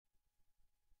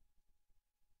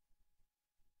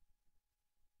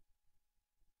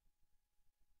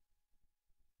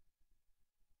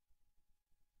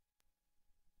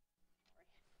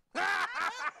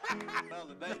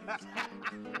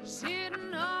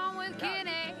Sitting on with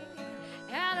Kenny,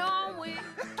 and on with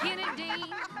Kenny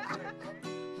Dean.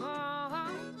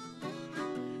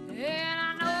 And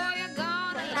I know you're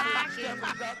gonna like it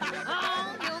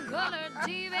on your colored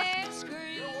TV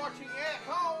screen. You're watching At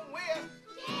Home with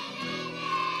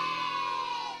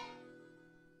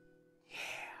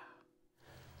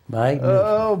Mike.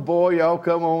 Oh boy, y'all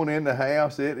come on in the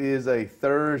house. It is a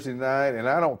Thursday night, and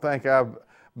I don't think I've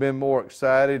been more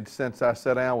excited since I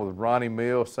sat down with Ronnie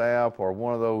Millsap or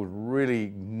one of those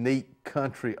really neat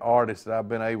country artists that I've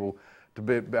been able to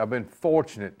be. I've been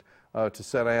fortunate to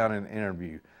sit down and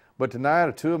interview. But tonight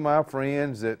are two of my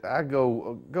friends that I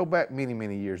go back many,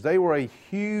 many years. They were a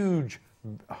huge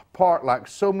part, like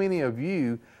so many of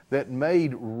you, that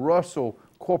made Russell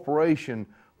Corporation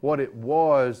what it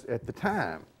was at the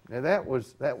time. Now that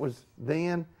was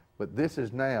then, but this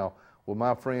is now with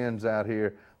my friends out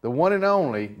here, the one and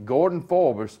only Gordan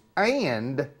Forbus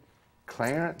and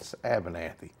Clarence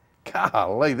Abernathy.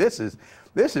 Golly, this is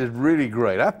really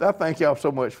great. I thank y'all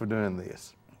so much for doing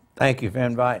this. Thank you for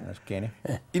inviting us, Kenny.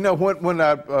 You know, when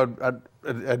I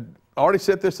already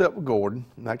set this up with Gordan,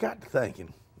 and I got to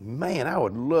thinking, man, I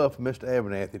would love for Mr.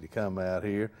 Abernathy to come out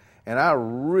here, and I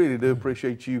really do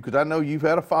appreciate you because I know you've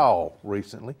had a fall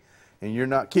recently, and you're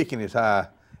not kicking as high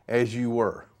as you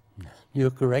were.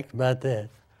 You're correct about that.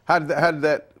 How's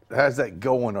that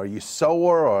going? Are you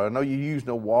sore, or I know you used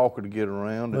no walker to get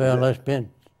around? Well, I spent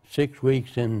 6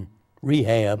 weeks in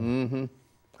rehab. Mm-hmm.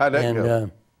 How'd that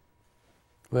go?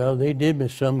 Well, they did me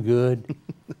some good,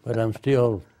 but I'm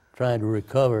still trying to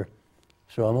recover.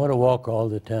 So I'm going to walk all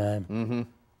the time. Mm-hmm.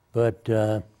 But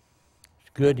it's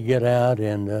good to get out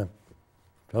and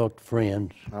talk to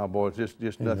friends. Oh boy, it's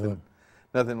just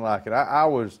nothing like it. I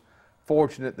was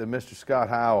fortunate that Mr. Scott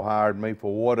Howell hired me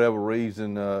for whatever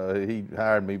reason. He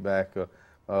hired me back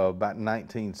about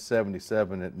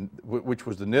 1977, which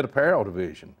was the knit apparel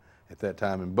division at that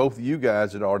time, and both of you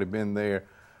guys had already been there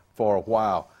for a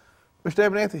while. Mr.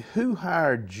 Abernathy, who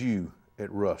hired you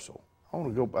at Russell? I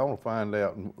want to find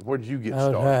out. Where did you get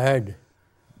started? I was hired.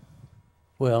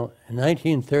 Well, in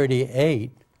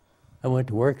 1938, I went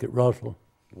to work at Russell.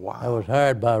 Wow. I was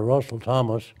hired by Russell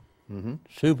Thomas,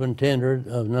 superintendent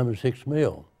of number 6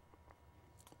 mill,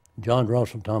 John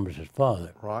Russell Thomas's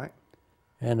father. Right.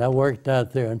 And I worked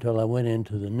out there until I went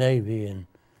into the Navy in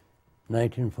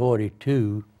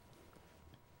 1942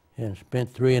 and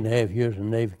spent 3.5 years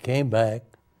in the Navy, came back.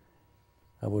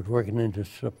 I was working in the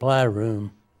supply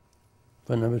room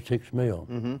for number 6 mill.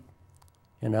 Mm-hmm.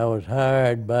 And I was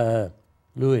hired by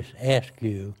Louis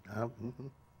Askew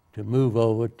to move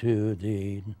over to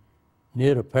the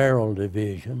knit apparel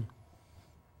division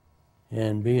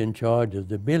and be in charge of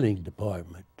the billing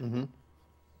department. Mm-hmm.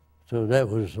 So that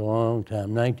was a long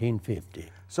time, 1950.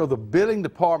 So the billing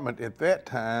department at that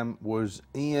time was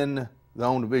in the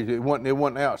own division. It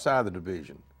wasn't outside the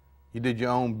division. You did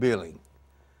your own billing.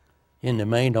 In the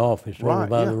main office over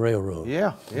by the railroad.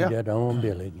 Yeah, yeah. We had our own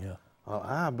billing, yeah. Oh,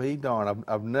 I be darned.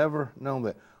 I've never known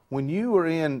that. When you were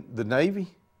in the Navy,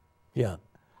 Yeah.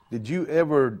 did you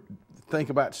ever think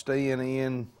about staying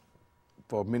in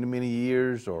for many, many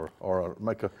years or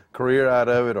make a career out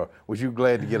of it, or was you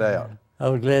glad to get out? I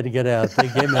was glad to get out. They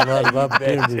gave me a lot of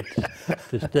opportunities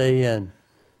to stay in.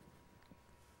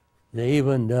 They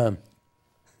even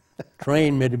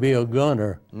trained me to be a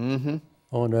gunner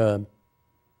on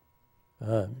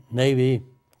a Navy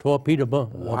torpedo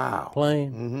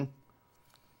plane. Mm-hmm.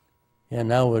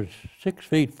 And I was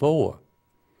 6'4",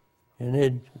 and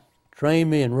they'd train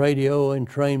me in radio and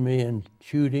train me in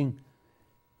shooting,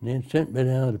 and then sent me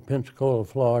down to Pensacola,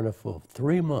 Florida for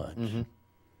 3 months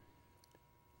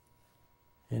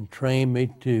and trained me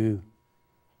to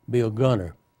be a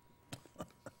gunner.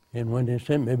 And when they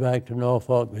sent me back to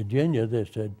Norfolk, Virginia, they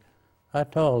said, "How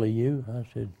tall are you?" I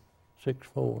said,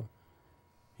 6'4".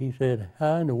 He said,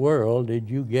 "How in the world did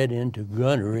you get into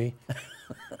gunnery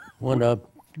when a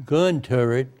gun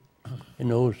turret in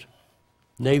those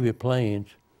Navy planes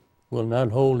will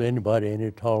not hold anybody any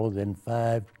taller than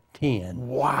 5'10".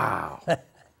 Wow.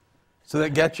 So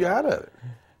that got you out of it?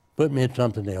 Put me in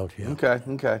something else, yeah.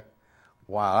 Okay.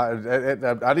 Wow.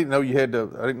 I didn't know you had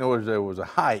to, I didn't know there was a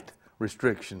height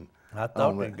restriction. I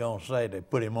thought they were going to say they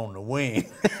put him on the wing.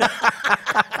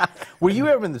 Were you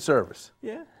ever in the service?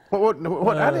 Yeah.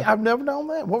 I've never known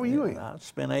that. What were you in? I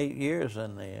spent 8 years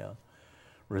in the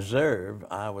reserve.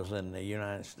 I was in the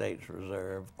United States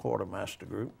Reserve Quartermaster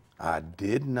Group. I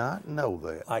did not know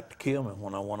that. Like to kill me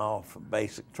when I went off for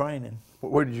basic training.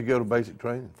 Where did you go to basic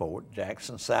training? Fort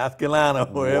Jackson, South Carolina,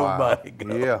 where everybody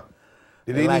goes. Yeah.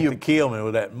 They like to kill me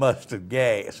with that mustard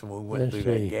gas when we went through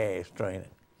that gas training.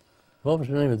 What was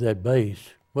the name of that base?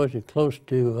 Was it close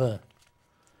to?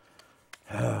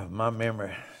 My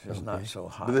memory is not so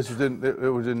hot. But this was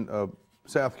it was in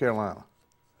South Carolina.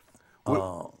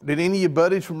 Did any of your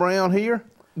buddies from around here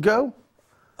go?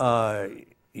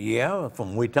 Yeah,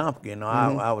 from Wetumpka. You know,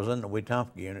 I was in the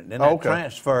Wetumpka unit. Then I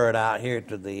transferred out here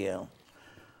to the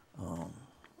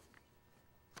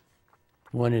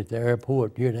one at the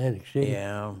airport here in Atlantic City.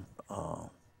 Yeah.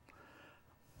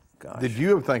 Gosh. Did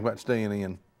you ever think about staying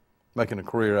in, making a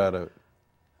career out of it?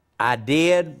 I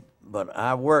did, but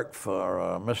I worked for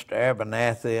Mr.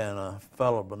 Abernathy and a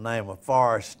fellow by the name of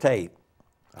Forrest Tate.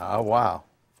 Oh, wow.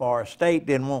 Forrest Tate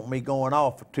didn't want me going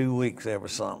off for 2 weeks every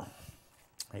summer.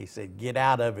 He said, get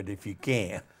out of it if you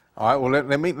can. All right, well,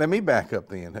 let me back up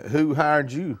then. Who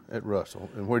hired you at Russell,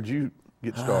 and where'd you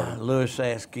get started? Louis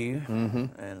Askew and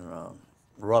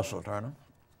Russell Turner.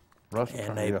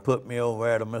 And they put me over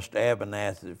there to Mr.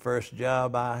 Abernathy, the first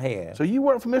job I had. So you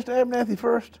worked for Mr. Abernathy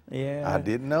first? Yeah. I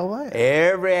didn't know that.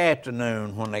 Every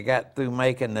afternoon when they got through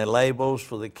making the labels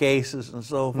for the cases and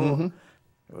so forth,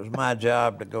 it was my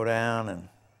job to go down and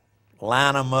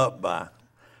line them up by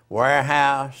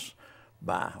warehouse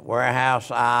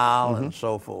aisle, and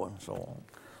so forth and so on.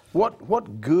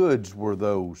 What goods were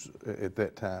those at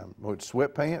that time? What,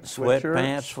 sweatpants,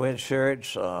 Sweatpants,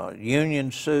 sweatshirts, union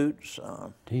suits,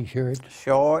 T-shirts,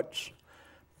 shorts.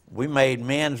 We made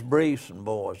men's briefs and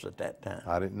boys at that time.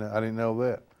 I didn't know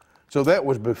that. So that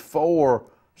was before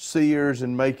Sears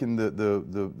and making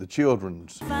the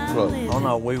children's clothes. Oh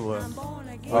no, we were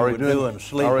doing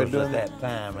sleepers at that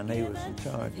time, and he was in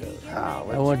charge of it.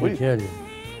 Oh, I wanted to tell you,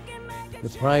 the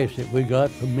price that we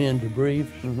got for men's briefs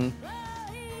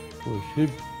was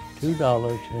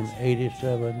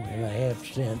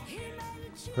 $2.87.5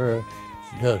 per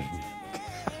dozen.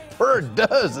 Per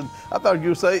dozen? I thought you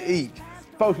would say each.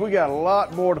 Folks, we got a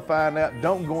lot more to find out.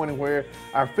 Don't go anywhere.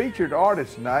 Our featured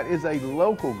artist tonight is a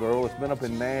local girl that's been up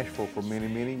in Nashville for many,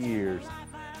 many years,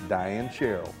 Diane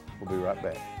Sherrill. We'll be right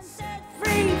back.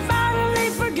 Free,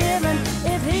 finally forgiven.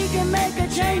 If he can make a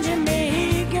change in me,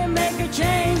 he can make a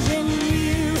change in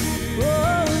you.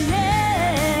 Oh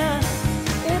yeah.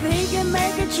 If he can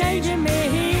make a change in me,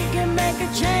 he can make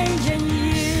a change in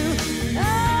you.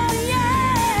 Oh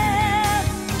yeah.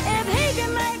 If he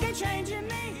can make a change in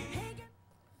me, he can.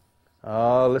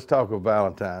 Let's talk about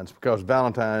Valentine's, because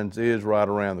Valentine's is right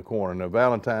around the corner. Now,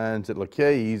 Valentine's at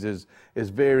LaCays is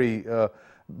very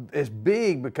it's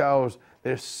big because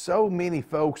there's so many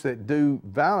folks that do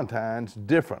Valentine's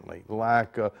differently.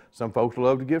 Like some folks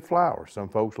love to get flowers, some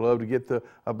folks love to get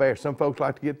a bear, some folks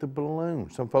like to get the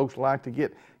balloons, some folks like to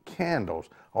get candles,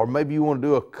 or maybe you want to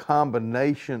do a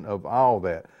combination of all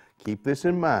that. Keep this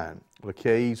in mind.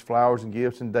 LaCays Flowers and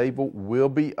Gifts in Dadeville will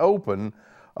be open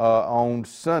on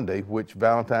Sunday, which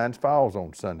Valentine's falls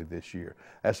on Sunday this year.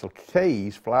 That's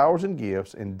LaCays Flowers and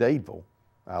Gifts in Dadeville,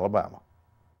 Alabama.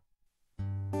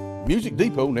 Music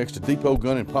Depot next to Depot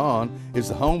Gun & Pawn is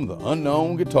the home of the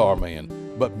unknown guitar man.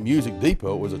 But Music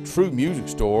Depot is a true music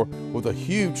store with a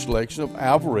huge selection of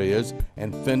Alvarez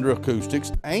and Fender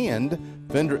acoustics and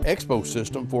Fender Expo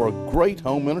system for a great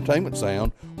home entertainment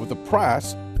sound with a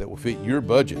price that will fit your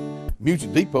budget.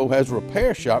 Music Depot has a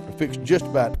repair shop to fix just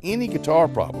about any guitar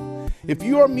problem. If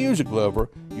you are a music lover,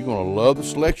 you're going to love the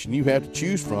selection you have to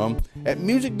choose from at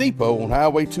Music Depot on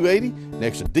Highway 280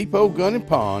 next to Depot Gun &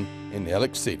 Pawn in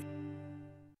Alex City.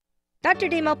 Dr.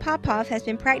 Demo Popov has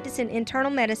been practicing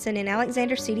internal medicine in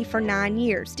Alexander City for 9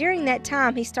 years. During that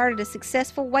time, he started a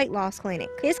successful weight loss clinic.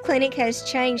 His clinic has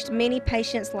changed many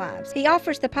patients' lives. He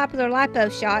offers the popular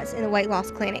lipo shots in the weight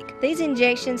loss clinic. These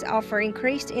injections offer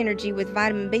increased energy with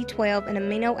vitamin B12 and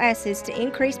amino acids to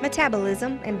increase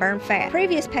metabolism and burn fat.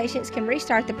 Previous patients can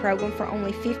restart the program for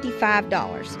only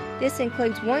 $55. This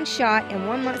includes 1 shot and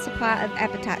 1 month supply of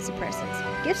appetite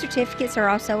suppressants. Gift certificates are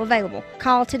also available.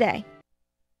 Call today.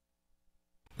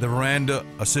 The Veranda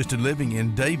Assisted Living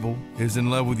in Dadeville is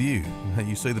in love with you.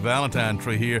 You see the Valentine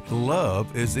tree here.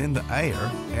 Love is in the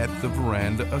air at the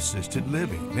Veranda Assisted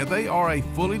Living. Now, they are a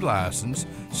fully licensed,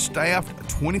 staffed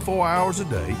 24 hours a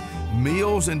day,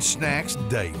 meals and snacks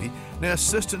daily. Now,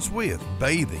 assistance with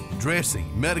bathing, dressing,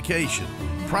 medication,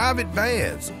 private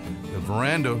baths. The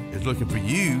Veranda is looking for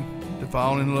you to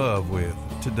fall in love with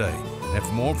today. And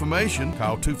for more information,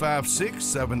 call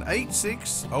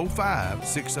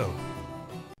 256-786-0560.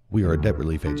 We are a debt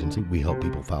relief agency. We help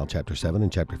people file Chapter 7 and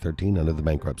Chapter 13 under the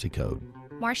Bankruptcy Code.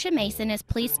 Marcia Mason is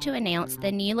pleased to announce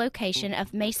the new location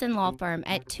of Mason Law Firm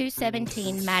at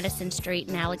 217 Madison Street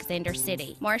in Alexander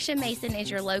City. Marcia Mason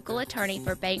is your local attorney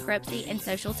for bankruptcy and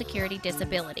Social Security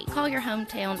disability. Call your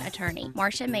hometown attorney,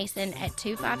 Marcia Mason, at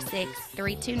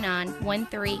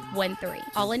 256-329-1313.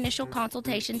 All initial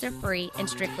consultations are free and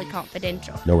strictly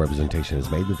confidential. No representation is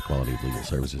made that the quality of legal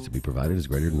services to be provided is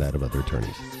greater than that of other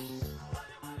attorneys.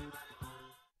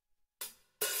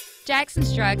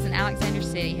 Jackson's Drugs in Alexander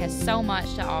City has so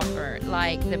much to offer,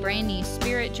 like the brand new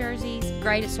Spirit jerseys,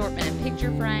 great assortment of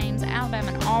picture frames,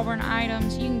 Alabama and Auburn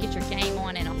items. You can get your game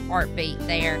on in a heartbeat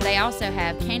there. They also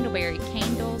have candleberry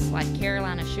candles like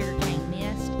Carolina Sugarcane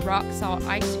Mist, rock salt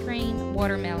ice cream,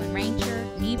 watermelon rancher,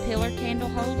 new pillar candle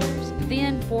holders.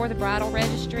 Then for the bridal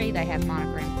registry, they have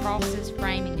monogram crosses,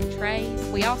 framing, and trays.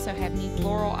 We also have new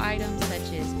floral items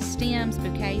such as stems,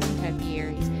 bouquets, and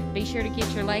topiaries. Be sure to get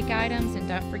your lake items, and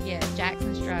don't forget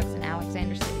Jackson's Drugs in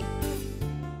Alexander City.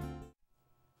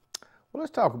 Well, let's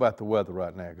talk about the weather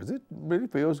right now, because it really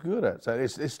feels good outside.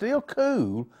 It's still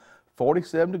cool,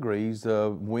 47 degrees.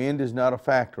 Wind is not a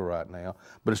factor right now,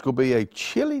 but it's going to be a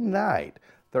chilly night,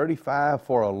 35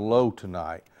 for a low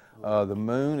tonight. The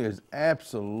moon has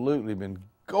absolutely been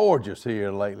gorgeous here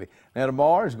lately. Now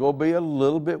tomorrow is going to be a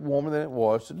little bit warmer than it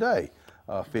was today.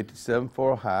 57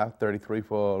 for a high, 33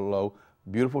 for a low.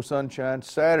 Beautiful sunshine.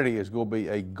 Saturday is going to be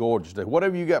a gorgeous day.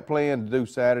 Whatever you got planned to do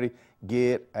Saturday,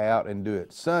 get out and do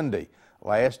it. Sunday,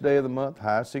 last day of the month,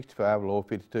 high 65, low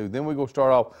 52. Then we're going to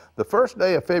start off the first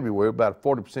day of February, about a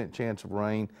 40% chance of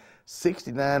rain,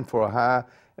 69 for a high.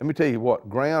 Let me tell you what,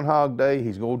 Groundhog Day,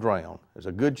 he's going to drown. There's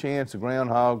a good chance the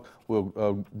groundhog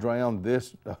will drown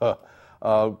this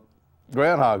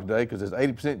Groundhog Day, because there's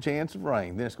 80% chance of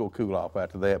rain. Then it's going to cool off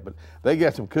after that. But they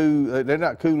got some cool, they're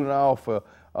not cooling off at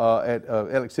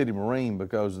Elliott City Marine,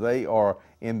 because they are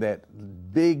in that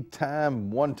big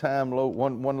time, one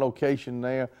location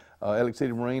there, Elliott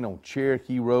City Marine on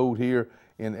Cherokee Road here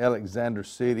in Alexander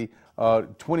City.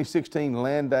 2016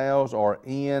 Landows are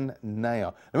in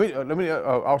now. Let me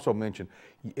also mention,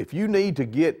 if you need to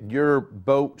get your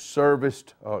boat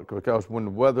serviced, because when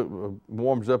the weather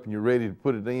warms up and you're ready to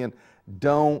put it in,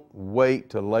 don't wait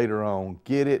till later on.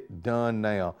 Get it done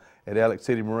now at Elliott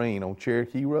City Marine on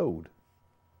Cherokee Road.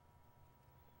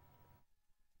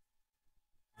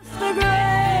 The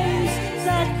grace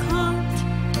that caught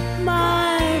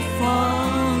my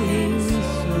falling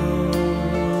soul,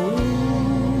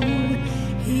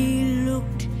 he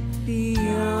looked beyond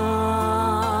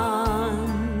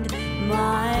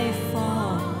my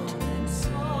fault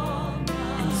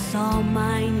and saw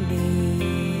my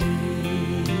need,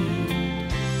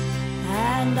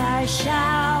 and I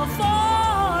shall forever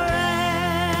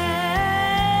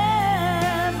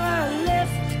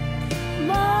lift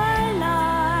my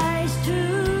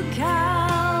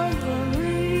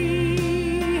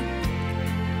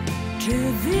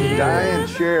Diane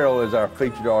Sherrill is our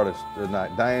featured artist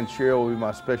tonight. Diane Sherrill will be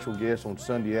my special guest on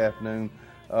Sunday afternoon.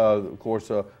 Of course,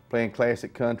 playing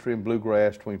classic country and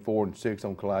bluegrass between 4 and 6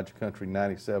 on Kalijah Country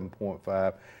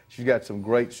 97.5. She's got some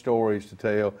great stories to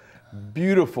tell.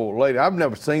 Beautiful lady. I've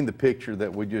never seen the picture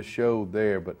that we just showed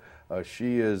there, but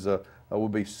she is will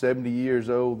be 70 years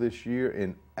old this year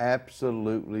and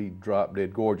absolutely drop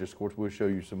dead gorgeous. Of course, we'll show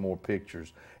you some more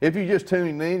pictures. If you're just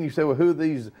tuning in, you say, well, who are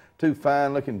these two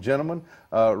fine-looking gentlemen?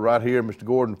 Right here, Mr.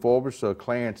 Gordan Forbus,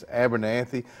 Clarence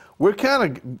Abernathy. We're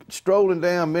kind of strolling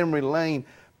down memory lane.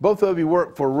 Both of you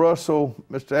work for Russell.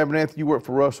 Mr. Abernathy, you worked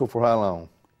for Russell for how long?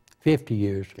 50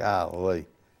 years. Golly.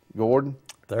 Gordon?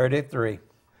 33.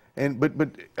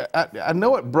 But I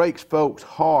know it breaks folks'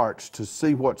 hearts to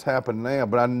see what's happened now,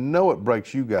 but I know it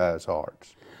breaks you guys'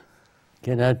 hearts.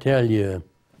 Can I tell you,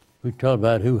 we talked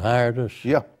about who hired us?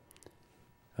 Yeah.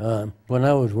 When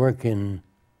I was working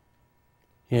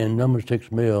in Number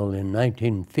 6 Mill in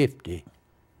 1950,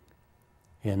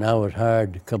 and I was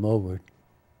hired to come over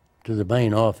to the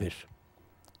main office,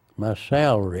 my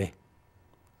salary,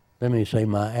 let me say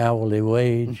my hourly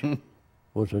wage,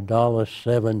 was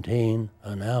 $1.17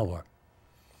 an hour.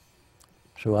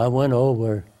 So I went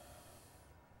over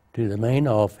to the main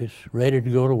office, ready to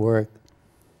go to work,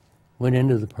 went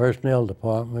into the personnel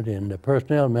department, and the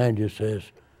personnel manager says,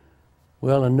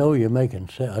 well, I know you're making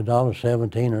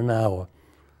 $1.17 an hour.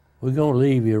 We're going to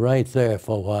leave you right there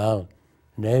for a while,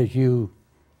 and as you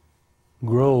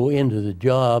grow into the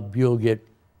job, you'll get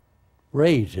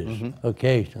raises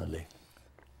occasionally.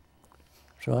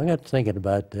 So I got thinking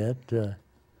about that.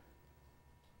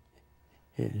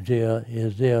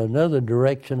 Is there another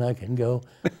direction I can go?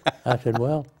 I said,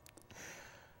 well,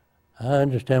 I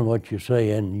understand what you're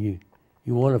saying.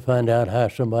 You want to find out how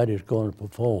somebody's going to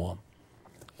perform.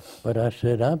 But I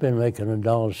said, I've been making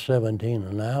 $1.17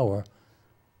 an hour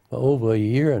for over a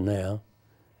year now.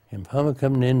 And if I'm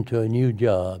coming into a new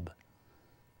job,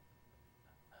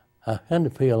 I kind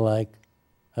of feel like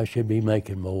I should be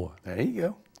making more. There you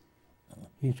go.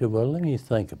 He said, well, let me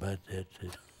think about that.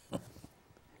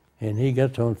 And he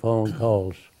gets on phone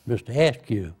calls, just to ask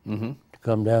you to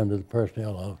come down to the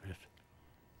personnel office.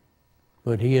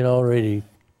 But he had already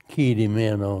keyed him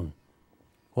in on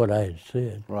what I had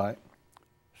said. Right.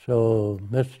 So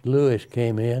Mr. Lewis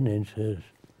came in and says,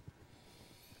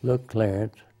 look,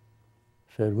 Clarence,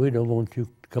 said, we don't want you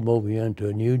to come over here into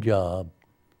a new job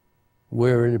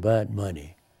worried about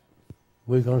money.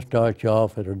 We're going to start you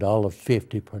off at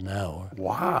 $1.50 per hour.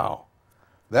 Wow.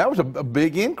 That was a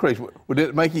big increase. Did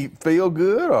it make you feel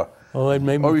good? Or, Oh, it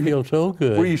made me feel so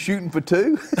good. Were you shooting for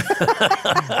two?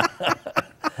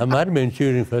 I might have been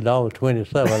shooting for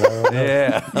 $1.27. I don't know.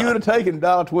 Yeah. You would have taken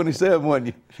 $1.27, wouldn't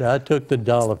you? So I took the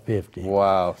 $1.50.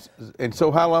 Wow. And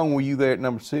so how long were you there at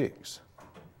number 6?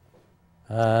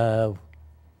 Well,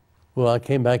 I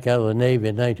came back out of the Navy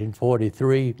in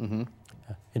 1943,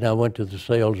 and I went to the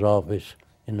sales office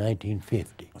in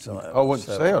 1950. Oh, went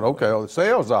to sales. Okay, the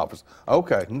sales office.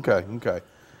 Okay.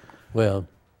 Well,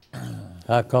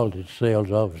 I called it the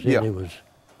sales office, Yeah. and it was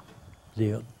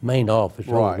the main office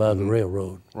Right, over by the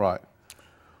railroad. Right.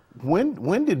 When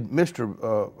did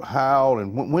Mr. Howell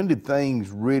and when did things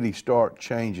really start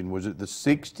changing? Was it the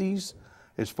 60s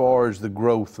as far as the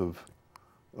growth of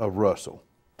Russell?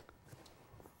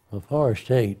 Well, Forrest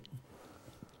Tate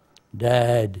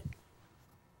died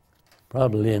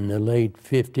probably in the late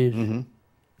 50s.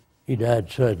 He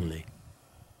died suddenly.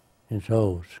 And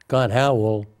so Scott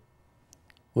Howell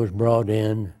was brought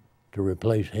in to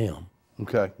replace him.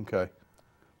 Okay.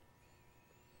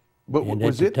 But And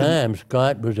was at it the time,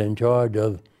 Scott was in charge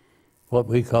of what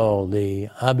we call the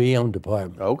IBM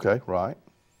department. Okay, right.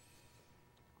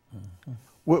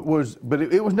 What was? But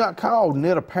it was not called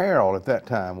Knit Apparel at that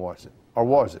time, was it? Or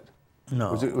was it?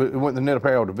 No. Was it went the Knit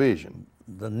Apparel division?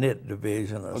 The knit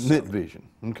division. Knit division.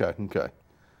 Okay.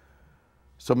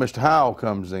 So Mr. Howell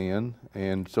comes in,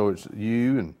 and so it's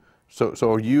you, and so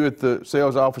are you at the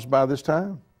sales office by this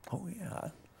time? Oh, yeah.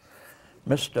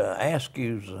 Mr.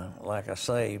 Askew's, like I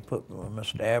say, put me with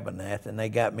Mr. Abernathy, and they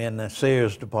got me in the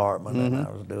Sears department, and I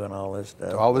was doing all this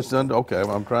stuff. All this done? Okay,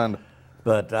 I'm trying to.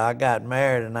 But I got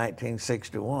married in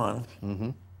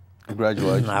 1961.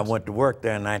 Congratulations. And I went to work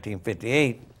there in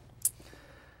 1958.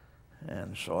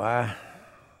 And so I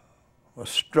was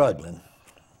struggling.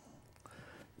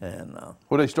 And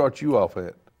What did they start you off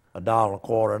at?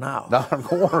 $1.25 an hour.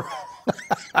 $1.25.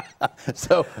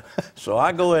 So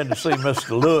I go in to see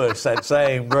Mr. Lewis, that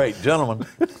same great gentleman,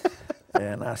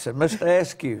 and I said, Mr.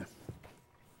 Askew,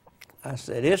 I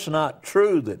said, it's not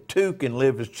true that two can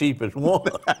live as cheap as one.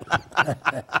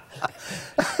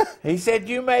 He said,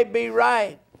 you may be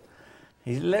right.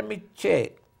 He said, let me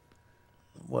check.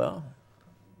 Well,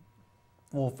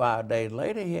 4 or 5 days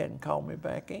later, he hadn't called me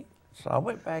back in. So I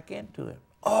went back into it.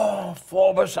 Oh,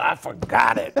 Forbus, I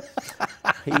forgot it.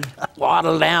 He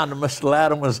waddled down to Mr.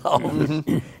 Latimer's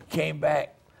office, came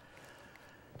back.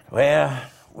 Well,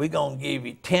 we're going to give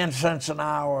you 10 cents an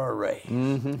hour a raise.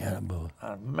 Yeah, boy.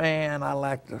 Man, I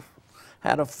like to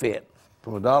had a fit.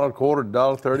 From $1.25 to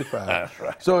 $1.35. That's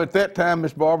right. So at that time,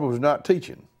 Miss Barbara was not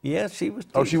teaching. Yes, she was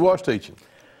teaching. Oh, she was teaching.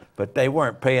 But they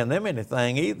weren't paying them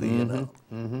anything either, you know.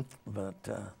 But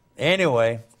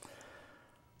anyway,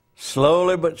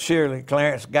 slowly but surely,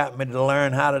 Clarence got me to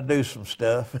learn how to do some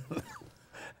stuff.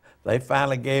 They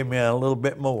finally gave me a little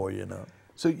bit more, you know.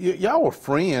 So y'all were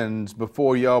friends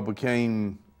before y'all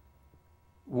became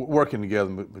working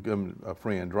together, becoming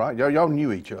friends, right? Y'all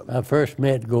knew each other. I first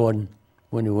met Gordan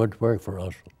when he went to work for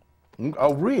Russell.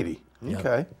 Oh, really? Yeah.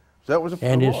 Okay. So that was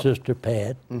And his sister,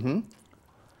 Pat. And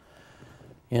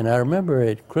I remember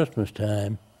at Christmas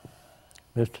time,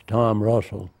 Mr. Tom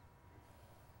Russell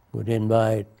would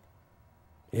invite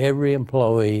every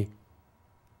employee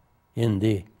in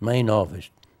the main office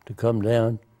to come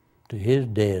down to his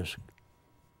desk,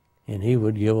 and he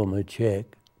would give them a check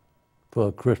for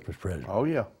a Christmas present. Oh,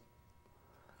 yeah.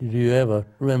 Did you ever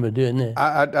remember doing that?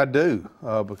 I do,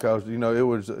 because, you know, it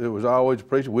was always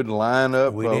appreciated. We'd line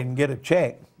up. We didn't get a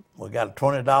check. We got a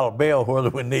 $20 bill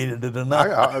whether we needed it or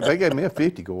not. They gave me a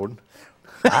 50, Gordon.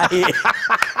 They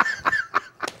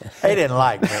didn't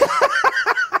like me.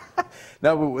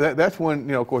 No, but that's when,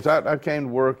 you know, of course, I came to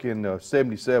work in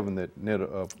 '77. That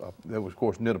was, of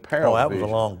course, Knit Apparel. Oh, that was a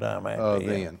division, long time after.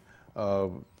 then,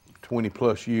 20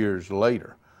 plus years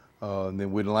later. And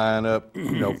then we'd line up,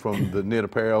 you know, from the Knit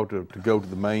Apparel to go to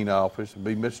the main office and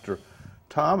be Mr.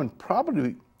 Tom and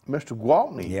probably Mr.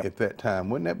 Gwaltney Yep. at that time.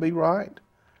 Wouldn't that be right?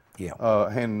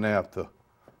 handing out the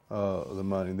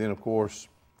money. And then, of course,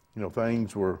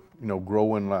 things were,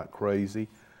 growing like crazy.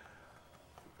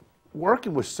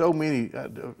 Working with so many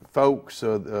folks,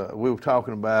 we were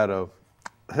talking about,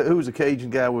 who was the Cajun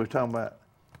guy we were talking about?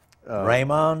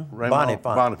 Raymond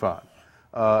Bonifant.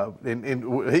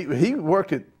 And he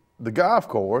worked at the golf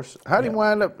course. How did he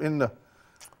wind up in the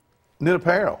knit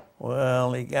apparel?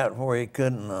 Well, he got where he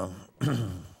couldn't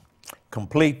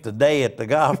complete the day at the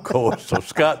golf course, so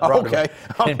Scott brought him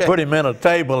and put him in a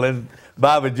table in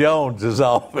Bobby Jones's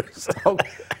office.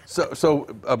 So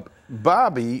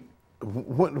Bobby,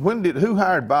 who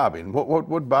hired Bobby, and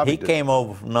what Bobby do? He came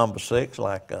over from number 6,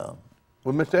 like.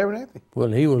 With Mr. Abernathy?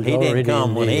 Well, he was He already didn't come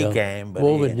in when the he came, but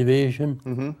Woven he-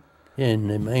 Division in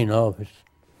the main office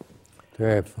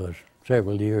there for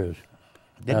several years.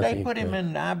 Did I they think put him so.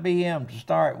 in IBM to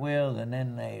start with, and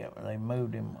then they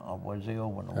moved him, or was he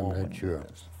over in the I'm Woven? not sure.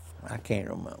 I can't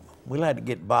remember. We'll have to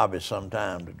get Bobby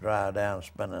sometime to drive down and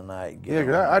spend the night. Yeah,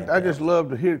 'cause I just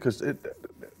love to hear it, because at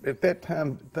that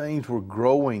time things were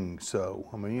growing so.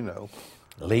 I mean,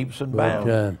 leaps and But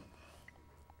bounds.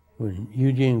 when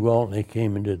Eugene Waltley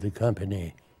came into the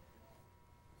company,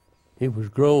 it was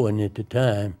growing at the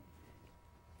time,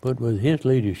 but with his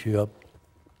leadership,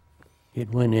 it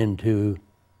went into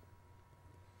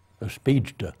a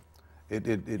speedster.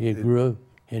 It grew,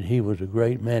 and he was a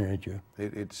great manager.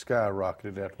 It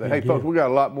skyrocketed after that. Hey, folks, we got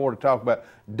a lot more to talk about.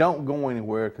 Don't go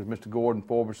anywhere, because Mr. Gordan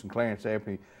Forbus and Clarence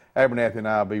Abernathy and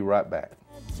I will be right back.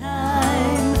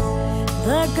 Time,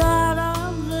 the God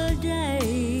of the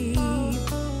day,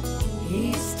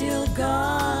 he's still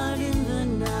God in the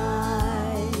night.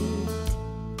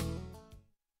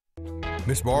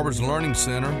 Miss Barbara's Learning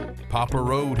Center, Poplar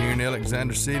Road here in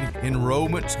Alexander City.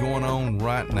 Enrollment's going on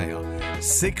right now.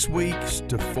 6 weeks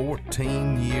to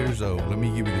 14 years old. Let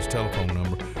me give you this telephone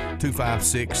number,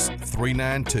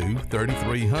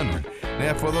 256-392-3300.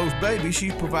 Now, for those babies,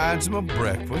 she provides them a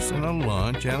breakfast and a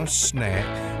lunch and a snack.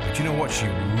 But you know what she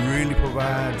really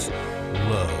provides?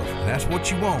 Love. And that's what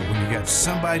you want when you got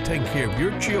somebody taking care of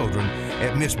your children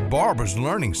at Miss Barbara's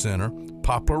Learning Center,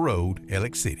 Poplar Road,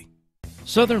 Alex City.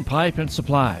 Southern Pipe and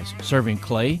Supplies, serving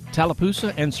Clay,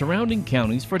 Tallapoosa, and surrounding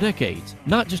counties for decades.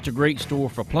 Not just a great store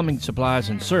for plumbing supplies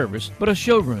and service, but a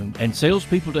showroom and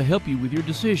salespeople to help you with your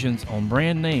decisions on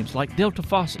brand names like Delta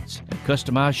Faucets and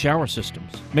customized shower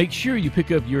systems. Make sure you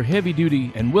pick up your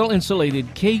heavy-duty and well-insulated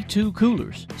K2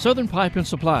 coolers. Southern Pipe and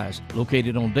Supplies,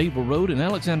 located on Dable Road in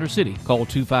Alexander City. Call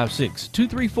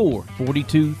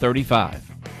 256-234-4235.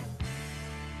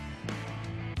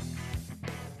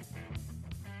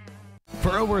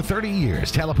 For over 30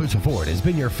 years, Tallapoosa Ford has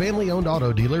been your family-owned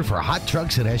auto dealer for hot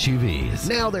trucks and SUVs.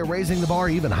 Now they're raising the bar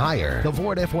even higher. The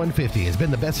Ford F-150 has been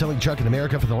the best-selling truck in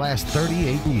America for the last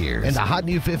 38 years. And the hot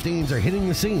new 15s are hitting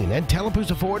the scene, and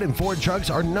Tallapoosa Ford and Ford trucks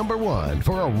are #1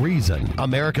 for a reason.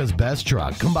 America's best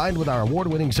truck, combined with our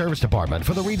award-winning service department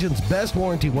for the region's best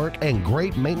warranty work and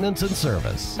great maintenance and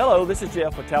service. Hello, this is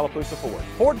Jeff with Tallapoosa Ford.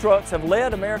 Ford trucks have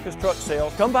led America's truck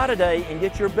sales. Come by today and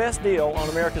get your best deal on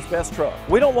America's best truck.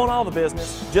 We don't want all the business,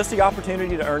 just the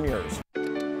opportunity to earn yours.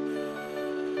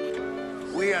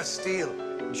 We are Steel,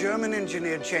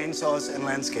 German-engineered chainsaws and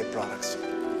landscape products.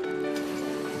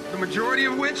 The majority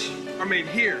of which are made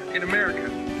here in America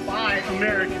by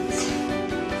Americans.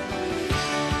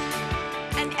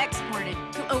 And exported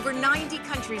to over 90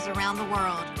 countries around the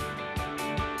world.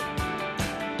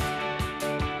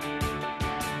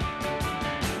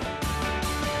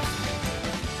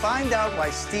 Find out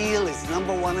why Steel is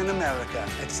 #1 in America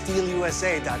at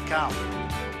steelusa.com.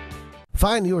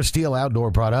 Find your Steel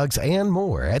outdoor products and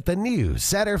more at the new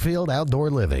Satterfield Outdoor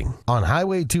Living on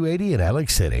Highway 280 in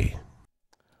Alex City.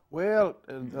 Well,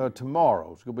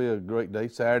 tomorrow's going to be a great day.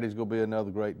 Saturday's going to be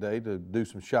another great day to do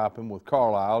some shopping with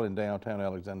Carlisle in downtown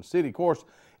Alexander City. Of course,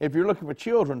 if you're looking for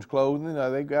children's clothing,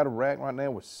 they've got a rack right now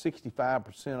with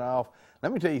 65% off.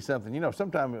 Let me tell you something.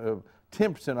 Sometimes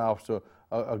 10% off is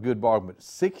a good bargain, but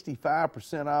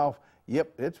 65% off,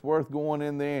 yep, it's worth going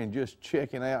in there and just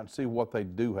checking out and see what they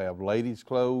do have. Ladies'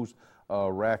 clothes,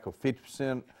 a rack of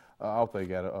 50% off. They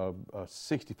got a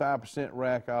 65%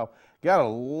 rack off. Got a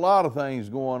lot of things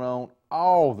going on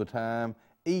all the time,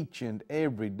 each and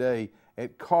every day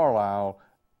at Carlisle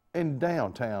in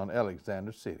downtown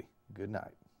Alexander City. Good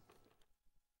night.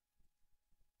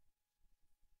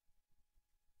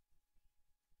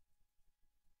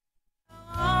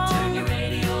 Turn your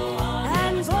radio on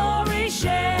and for a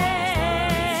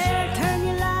share. Turn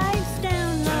your lights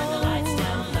down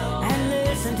low and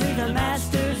listen to the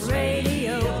Master's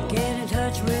radio. Get in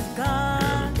touch with God.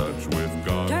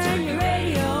 Turn your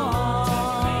radio on.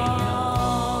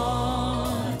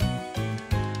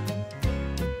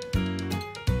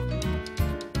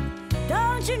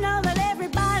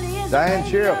 Diane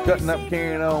Sheriff cutting up,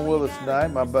 carrying on with us tonight.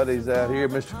 My buddies out here,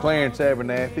 Mr. Clarence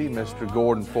Abernathy, Mr.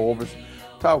 Gordan Forbus,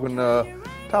 talking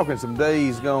some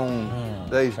days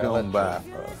gone by.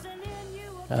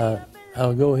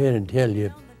 I'll go ahead and tell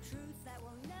you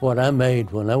what I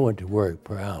made when I went to work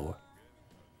per hour.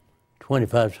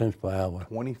 25 cents per hour.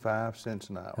 25 cents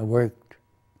an hour. I worked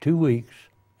 2 weeks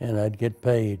and I'd get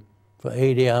paid for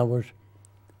 80 hours.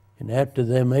 And after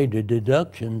they made the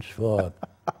deductions for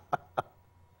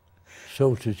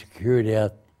Social Security,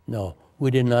 no,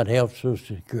 we did not have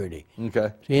Social Security.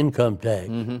 Okay. It's income tax.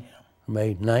 I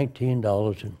made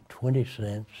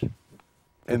 $19.20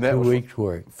 and that 2 was weeks'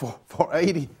 work. For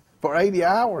 80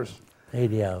 hours.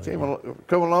 80 hours.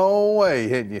 Come a long way,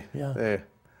 hadn't you? Yeah. There.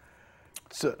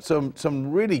 So,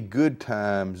 some really good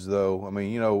times, though. I mean,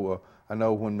 you know, I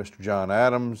know when Mr. John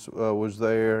Adams was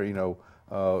there. You know,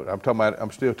 I'm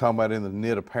still talking about in the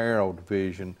knit apparel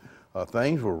division.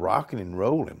 Things were rocking and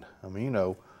rolling. I mean, you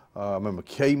know, I remember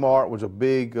Kmart was a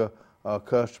big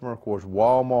customer. Of course,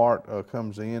 Walmart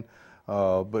comes in.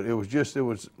 But it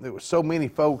was so many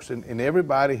folks, and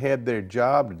everybody had their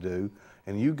job to do,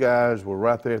 and you guys were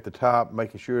right there at the top,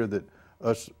 making sure that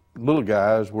us little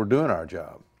guys were doing our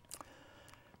job.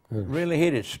 Really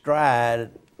hit its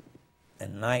stride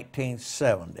in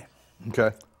 1970.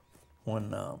 Okay.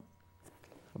 When I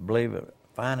believe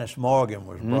Finest Morgan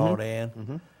was brought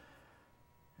in,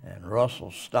 and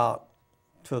Russell's stock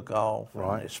took off.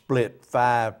 Right. And it split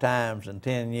 5 times in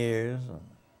 10 years. And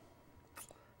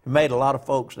it made a lot of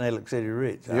folks in Ellick City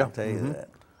rich, I'll tell you that.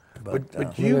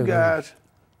 But you guys,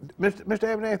 Mr.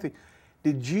 Abernathy,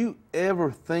 did you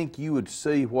ever think you would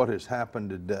see what has happened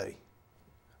today?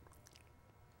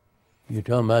 You're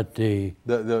talking about the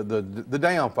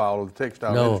downfall of the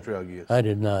textile industry, I guess. No, I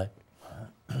did not.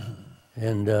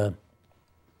 And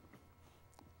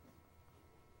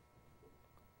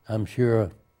I'm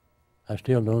sure I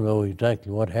still don't know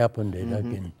exactly what happened that I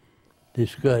can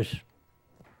discuss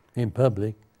in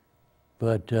public.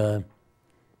 But in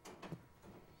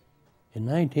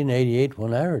 1988,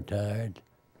 when I retired,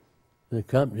 the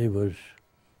company was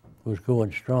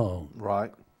going strong.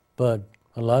 Right. But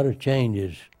a lot of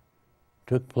changes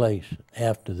took place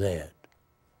after that.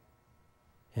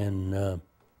 And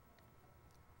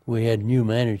we had new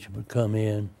management come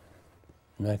in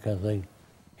and that kind of thing.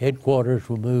 Headquarters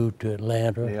were moved to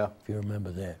Atlanta, if you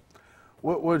remember that.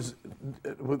 What was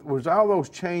all those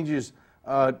changes,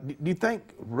 do you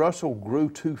think Russell grew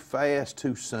too fast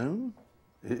too soon?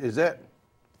 Is that,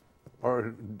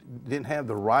 or didn't have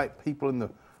the right people in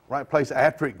the right place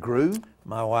after it grew?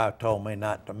 My wife told me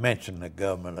not to mention the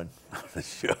government on the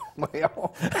show.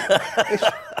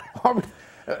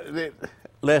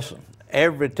 Listen,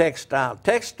 every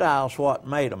textile's what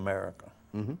made America.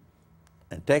 And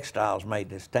textiles made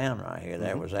this town right here.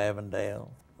 There was Avondale,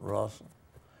 Russell,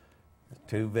 the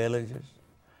 2 villages.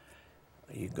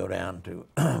 You go down to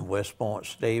West Point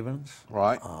Stevens.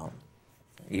 Right.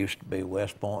 It used to be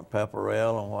West Point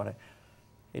Pepperell and what.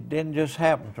 It didn't just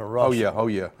happen to Russell. Oh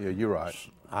yeah, you're right.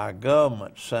 Our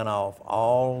government sent off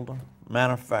all the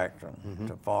manufacturing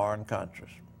to foreign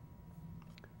countries.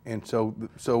 And so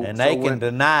and they can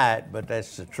deny it, but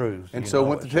that's the truth. And so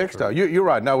went the textile. You're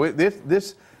right. No,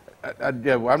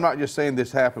 I'm not just saying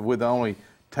this happened with the only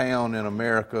town in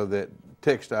America that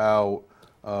textile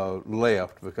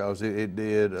left, because it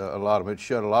did a lot of it,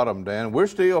 shut a lot of them down.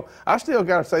 I still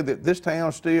got to say that this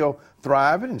town's still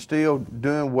thriving and still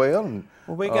doing well. And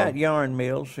well, we got yarn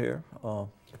mills here.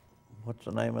 What's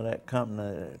the name of that company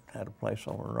that had a place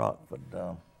over in Rockford?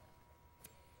 I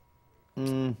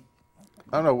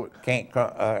don't know.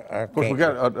 Of course, we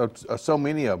got so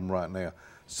many of them right now.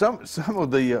 Some of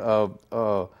the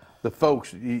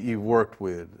folks you've worked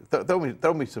with,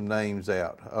 throw me some names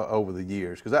out over the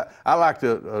years, because I like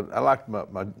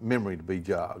my memory to be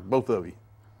jogged. Both of you.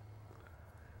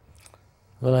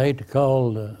 Well, I hate to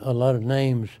call a lot of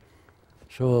names,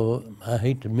 so I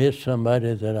hate to miss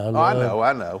somebody that I love.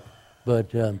 I know.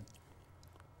 But I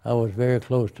was very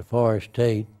close to Forrest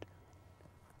Tate,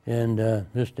 and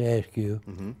just to ask you,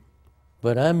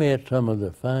 but I met some of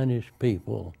the finest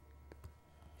people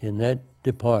in that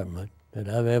department that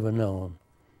I've ever known.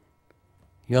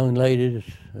 Young ladies,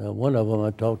 one of them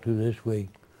I talked to this week,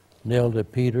 Nelda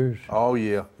Peters. Oh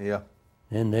yeah.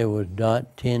 And there was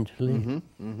Dot Tinsley.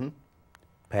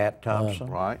 Pat Thompson.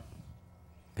 Right.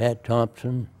 Pat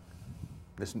Thompson.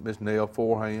 Miss Nell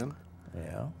Forehand.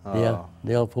 Yeah.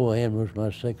 Nell Forehand was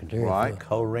my secretary. Right.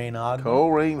 Corrine Ogden.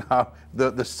 Corrine,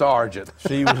 the sergeant.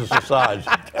 She was the sergeant.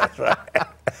 That's right.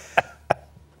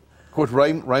 Of course,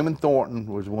 Raymond Thornton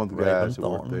was one of the guys that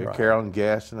worked there. Right. Carolyn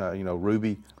Gaston, you know,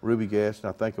 Ruby Gaston.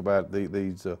 I think about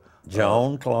these.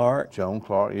 Joan Clark. Joan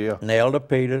Clark, yeah. Nelda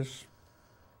Peters.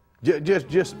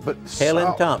 But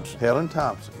Helen Thompson. Helen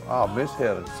Thompson. Oh, Miss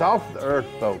Helen. Salt of the earth,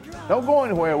 folks. Don't go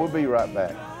anywhere. We'll be right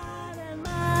back.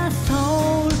 My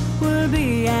soul will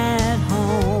be at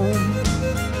home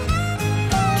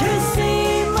to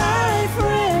see my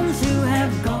friends who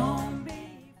have gone.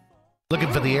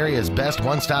 Looking for the area's best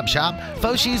one-stop shop?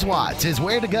 Foshie's Watts is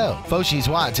where to go. Foshie's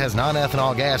Watts has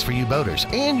non-ethanol gas for you boaters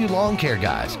and you lawn care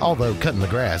guys. Although cutting the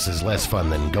grass is less fun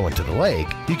than going to the lake,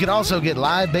 you can also get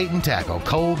live bait and tackle,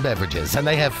 cold beverages, and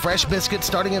they have fresh biscuits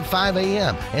starting at 5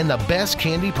 a.m. and the best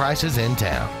candy prices in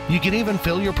town. You can even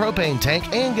fill your propane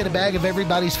tank and get a bag of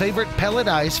everybody's favorite pellet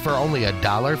ice for only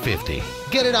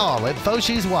 $1.50. Get it all at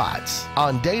Foshie's Watts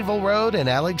on Dadeville Road in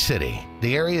Alex City,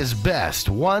 the area's best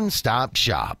one-stop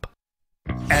shop.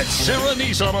 At Sarah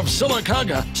Nissan of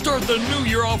Sylacauga, start the new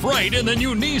year off right in the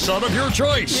new Nissan of your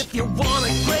choice. If you want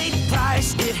a great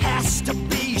price, it has to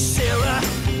be Sarah.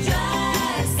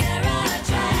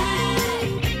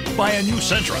 Buy a new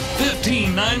Sentra,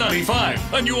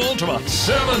 $15,995. A new Altima,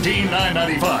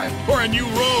 $17,995. Or a new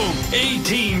Rogue,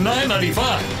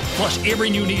 $18,995. Plus,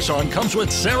 every new Nissan comes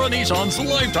with Sarah Nissan's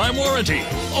lifetime warranty.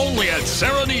 Only at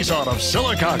Sarah Nissan of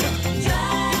Sylacauga.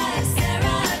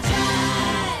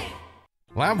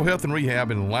 Lineville Health and Rehab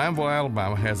in Lineville,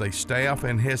 Alabama has a staff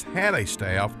and has had a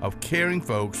staff of caring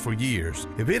folks for years.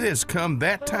 If it has come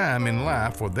that time in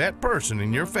life for that person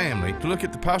in your family to look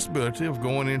at the possibility of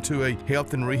going into a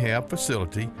health and rehab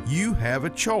facility, you have a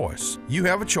choice. You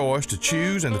have a choice to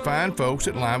choose, and the fine folks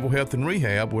at Lineville Health and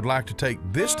Rehab would like to take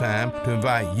this time to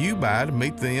invite you by to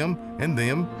meet them and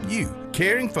them you.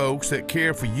 Caring folks that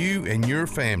care for you and your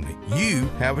family. You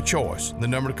have a choice. The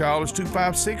number to call is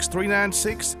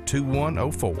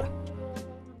 256-396-2104.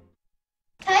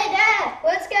 Hey, Dad,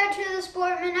 let's go to the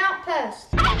Sportsman Outpost.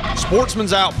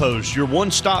 Sportsman's Outpost, your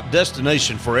one-stop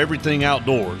destination for everything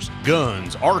outdoors.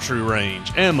 Guns, archery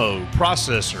range, ammo,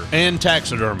 processor, and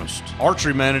taxidermist.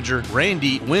 Archery manager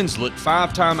Randy Winslet,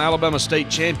 5-time Alabama state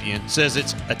champion, says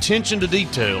it's attention to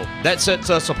detail that sets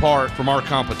us apart from our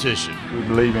competition. We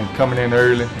believe in coming in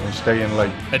early and staying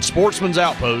late. At Sportsman's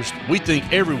Outpost, we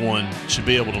think everyone should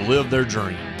be able to live their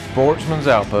dream. Sportsman's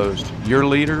Outpost, your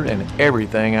leader in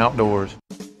everything outdoors.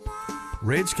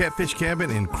 Red's Catfish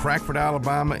Cabin in Crackford,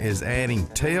 Alabama is adding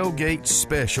tailgate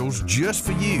specials just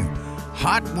for you.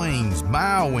 Hot wings,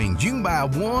 mile wings. You can buy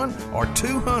 1 or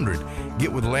 200.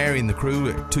 Get with Larry and the crew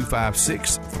at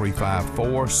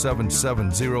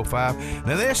 256-354-7705.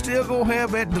 Now, they're still going to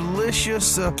have that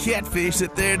delicious catfish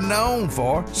that they're known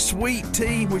for, sweet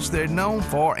tea, which they're known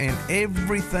for, and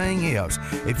everything else.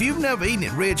 If you've never eaten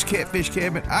at Red's Catfish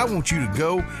Cabin, I want you to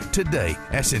go today.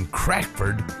 That's in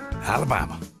Crackford,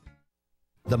 Alabama.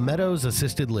 The Meadows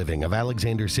Assisted Living of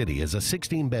Alexander City is a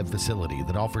 16-bed facility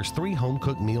that offers 3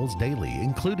 home-cooked meals daily,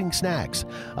 including snacks.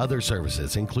 Other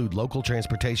services include local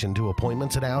transportation to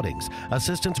appointments and outings,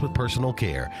 assistance with personal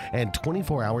care, and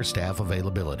 24-hour staff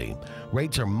availability.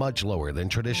 Rates are much lower than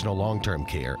traditional long-term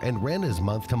care, and rent is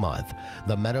month to month.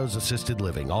 The Meadows Assisted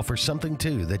Living offers something,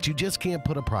 too, that you just can't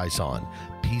put a price on: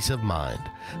 peace of mind.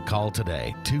 Call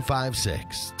today,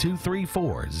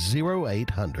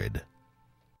 256-234-0800.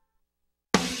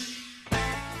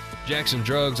 Jackson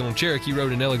Drugs on Cherokee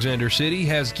Road in Alexander City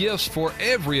has gifts for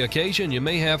every occasion you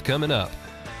may have coming up.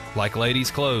 Like ladies'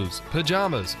 clothes,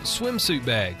 pajamas, swimsuit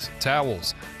bags,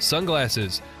 towels,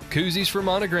 sunglasses, koozies for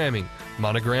monogramming,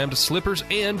 monogrammed slippers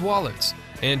and wallets,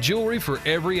 and jewelry for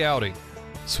every outing,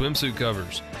 swimsuit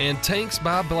covers, and tanks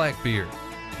by Blackbeard.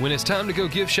 When it's time to go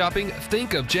gift shopping,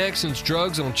 think of Jackson's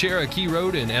Drugs on Cherokee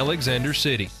Road in Alexander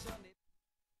City.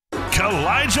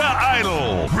 Elijah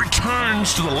Idol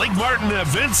returns to the Lake Martin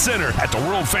Event Center at the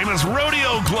world-famous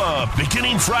Rodeo Club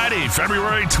beginning Friday,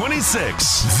 February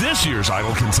 26th. This year's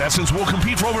Idol contestants will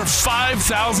compete for over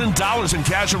 $5,000 in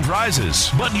cash and prizes,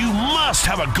 but you must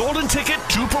have a golden ticket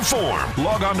to perform.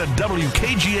 Log on to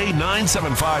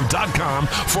WKGA975.com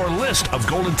for a list of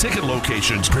golden ticket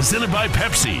locations presented by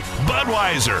Pepsi,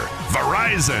 Budweiser,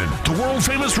 Verizon, the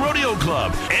world-famous Rodeo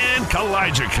Club, and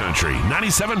Elijah Country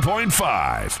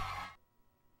 97.5.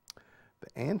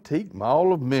 Antique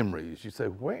Mall of Memories. You say,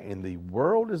 where in the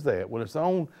world is that? Well, it's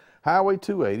on Highway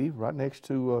 280, right next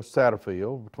to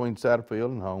Satterfield, between Satterfield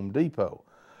and Home Depot.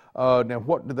 Now,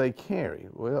 what do they carry?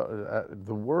 Well,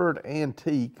 the word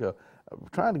antique, we're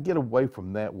trying to get away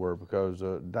from that word because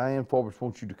Diane Forbus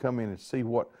wants you to come in and see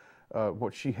what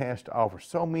she has to offer.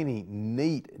 So many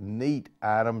neat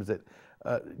items that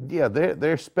Yeah,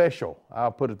 they're special.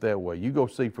 I'll put it that way. You go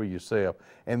see for yourself.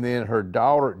 And then her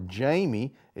daughter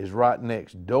Jamie is right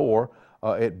next door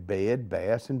at Bed,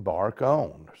 Bass, and Bark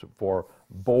On for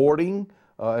boarding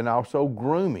and also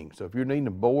grooming. So if you're needing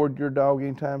to board your dog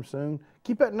anytime soon,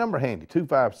 keep that number handy,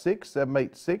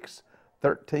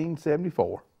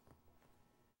 256-786-1374.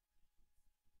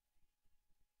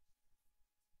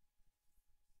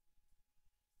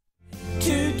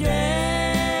 Today,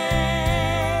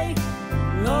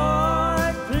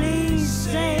 Lord, please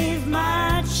save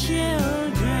my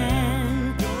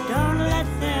children. Don't let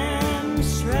them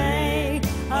stray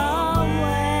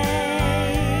away.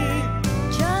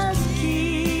 Just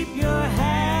keep your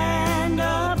hand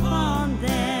upon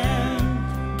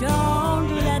them.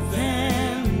 Don't let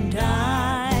them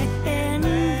die in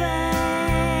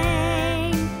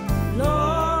vain.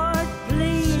 Lord,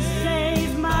 please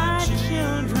save my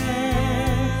children.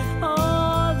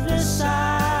 Of this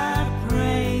I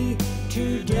pray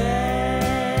today.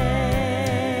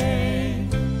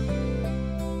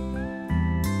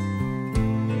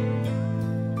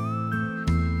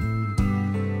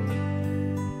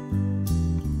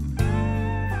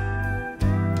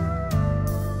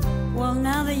 Well,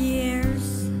 now the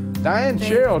years. Diane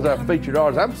Sherrill's our featured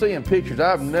artist. I'm seeing pictures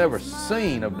I've never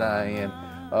seen of Diane,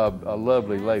 a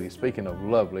lovely lady. Speaking of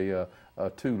lovely,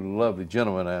 two lovely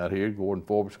gentlemen out here, Gordan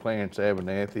Forbus, Clarence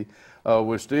Abernathy.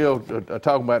 We're still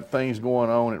talking about things going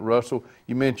on at Russell.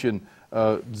 You mentioned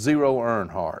Zero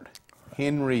Earnhardt,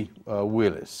 Henry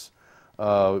Willis,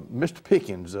 Mr.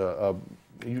 Pickens,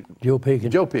 Joe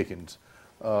Pickens. Joe Pickens,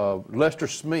 Lester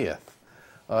Smith.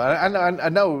 I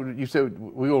know you said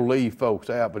we'll leave folks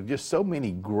out, but just so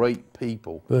many great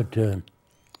people. But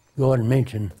Gordon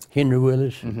mentioned Henry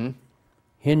Willis.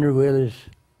 Henry Willis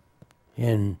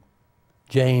and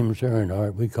James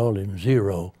Earnhardt, we called him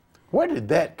Zero. Where did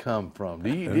that come from? Do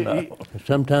you?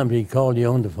 Sometimes he'd call you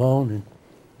on the phone and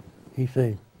he'd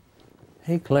say,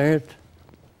 "Hey, Clarence,"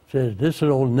 says, "this is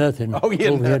old nothing over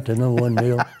here at the No. 1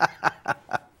 Mill."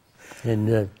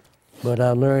 And but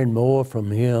I learned more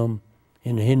from him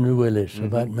and Henry Willis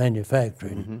about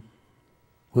manufacturing,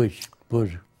 which was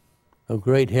a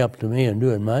great help to me in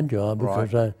doing my job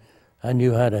because I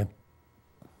knew how to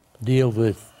deal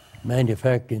with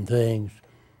manufacturing things.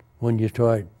 When you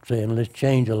start saying, let's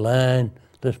change a line,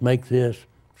 let's make this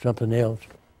something else.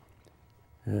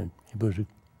 It was a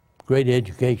great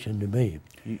education to me.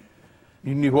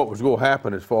 You knew what was going to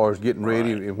happen as far as getting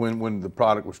ready and when the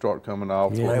product would start coming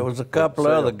off. Yeah. There was a couple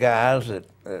of other guys that,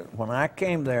 when I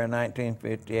came there in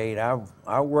 1958,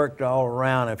 I worked all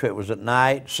around, if it was at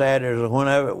night, Saturdays, or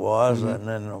whenever it was, and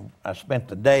then I spent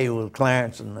the day with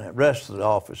Clarence and the rest of the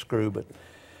office crew. But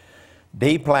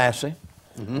D. Plassey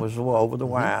was over the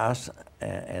warehouse,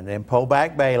 and then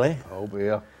Poback Bailey. Oh,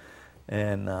 yeah.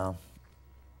 And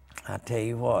I tell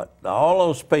you what, all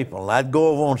those people, I'd go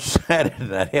over on Saturday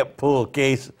and I'd help pull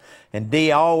cases, and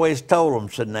D always told them,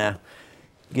 said, now,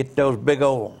 get those big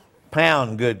old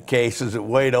pound good cases that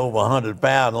weighed over 100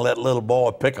 pounds and let little boy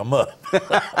pick them up.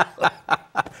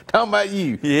 Talking about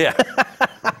you. Yeah.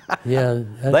 Yeah.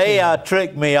 They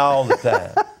tricked me all the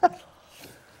time.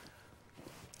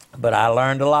 But I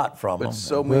learned a lot from them.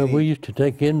 Well, we used to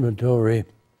take inventory.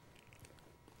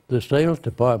 The sales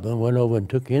department went over and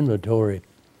took inventory,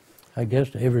 I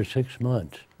guess, every 6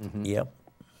 months. Yep.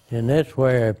 And that's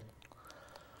where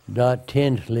Dot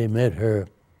Tinsley met her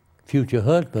future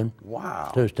husband.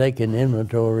 Wow. So was taking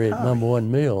inventory at No. 1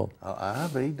 Mill. I'll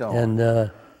be darned.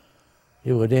 And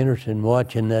it was interesting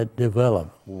watching that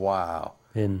develop. Wow.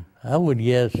 And I would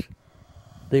guess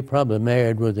they probably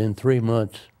married within 3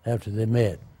 months after they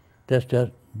met. That's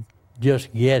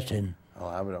just guessing. Oh,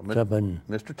 I would know. Something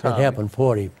Mr. Tommy. It happened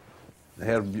 40. They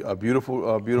had a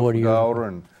beautiful daughter,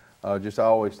 and just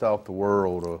always thought the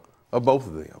world of both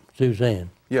of them. Suzanne.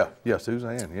 Yeah,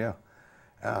 Suzanne. Yeah.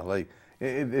 Golly.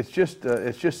 It's just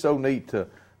so neat to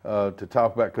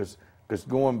talk about because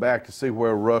going back to see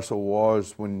where Russell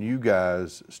was when you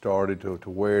guys started to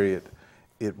where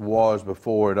it was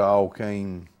before it all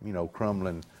came,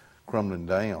 crumbling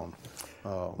down.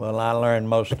 Well, I learned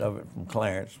most of it from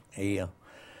Clarence. He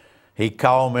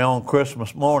called me on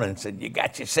Christmas morning and said, "You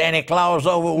got your Santa Claus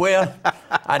over with?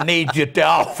 I need you at the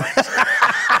office."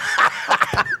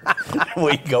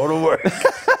 We go to work.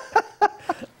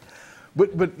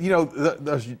 But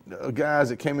those guys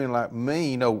that came in like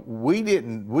me,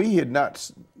 we had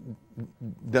not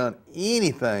done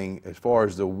anything as far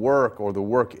as the work or the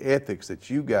work ethics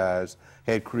that you guys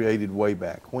had created way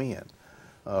back when.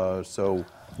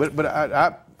 But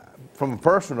I from a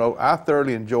personal note, I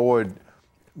thoroughly enjoyed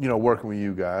working with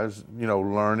you guys,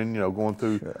 learning, going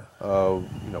through,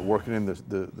 working in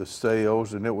the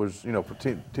sales, and it was, for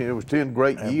 10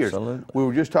 great years. Absolutely. We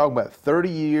were just talking about 30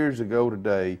 years ago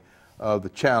today,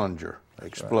 the Challenger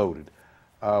exploded.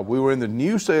 We were in the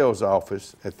new sales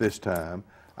office at this time.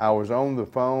 I was on the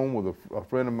phone with a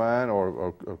friend of mine,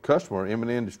 or a customer,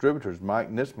 M&N Distributors,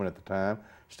 Mike Nisman at the time,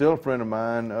 still a friend of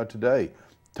mine today,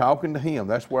 talking to him.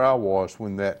 That's where I was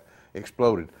when that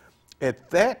exploded. At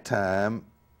that time,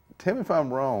 tell me if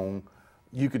I'm wrong,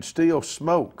 you could still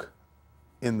smoke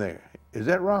in there. Is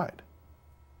that right?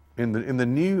 In the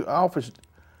new office,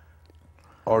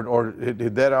 or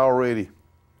did that already?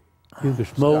 You could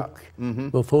smoke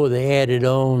before they added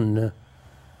on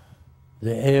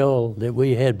the L that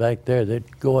we had back there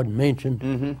that Gordan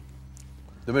mentioned.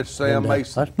 The Mr. Sam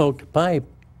Mason. I smoked a pipe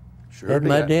at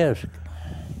my desk.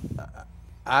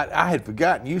 I had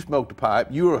forgotten you smoked a pipe.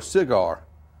 You were a cigar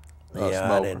Yeah,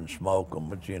 smoker. I didn't smoke them,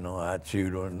 but I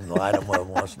chewed them and light them up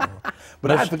once in a while.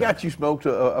 But I forgot you smoked a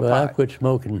Well, I pipe. quit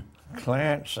smoking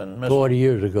Clarence and Mr. 40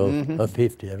 years ago, or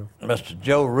 50, I don't. Mr.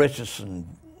 Joe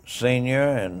Richardson Sr.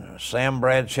 and Sam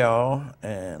Bradshaw,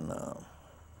 and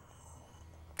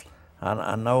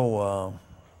I know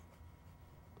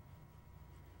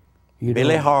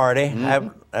Billy Hardy.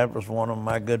 That was one of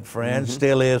my good friends,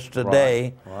 still is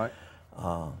today. Right.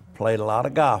 Played a lot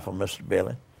of golf with Mr.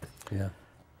 Billy. Yeah.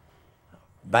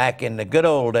 Back in the good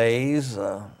old days,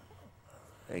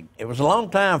 it was a long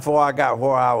time before I got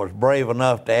where I was brave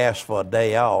enough to ask for a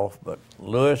day off, but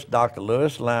Dr.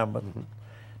 Lewis Lambert,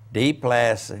 Dee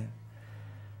Plassey,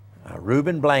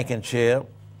 Reuben Blankenship,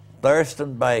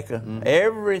 Thurston Baker,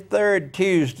 every third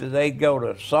Tuesday they'd go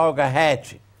to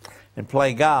Saugahatchee and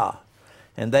play golf.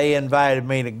 And they invited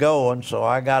me to go, and so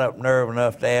I got up nerve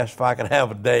enough to ask if I could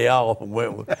have a day off and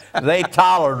went with. They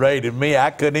tolerated me.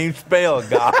 I couldn't even spell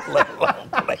golf, let alone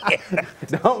play it.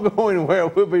 Don't go anywhere.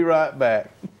 We'll be right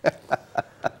back.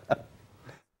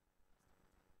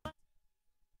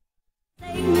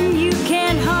 You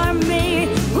can't harm me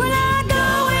when I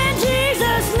go in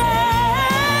Jesus' name.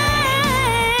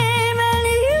 And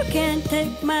you can't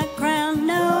take my crown,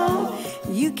 no,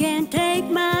 you can't take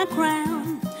my crown.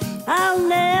 I'll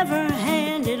never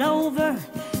hand it over,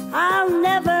 I'll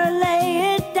never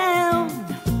lay it down.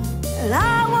 And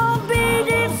I won't be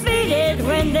defeated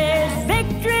when there's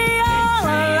victory all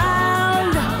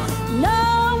around.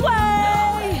 No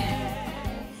way,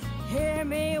 hear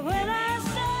me when I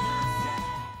say.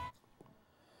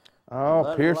 Oh,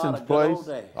 That's a Pearson's lot of good Place. old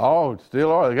days. Oh,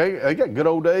 still are. They got good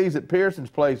old days at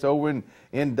Pearson's Place over in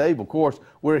Dable. Of course,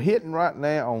 we're hitting right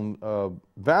now on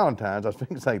Valentine's. I was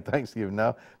going to say Thanksgiving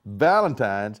now.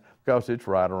 Valentine's, because it's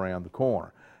right around the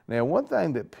corner. Now, one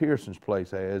thing that Pearson's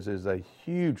Place has is a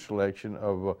huge selection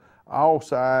of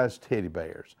all-size teddy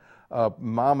bears,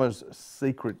 Mama's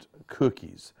Secret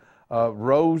cookies,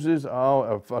 roses,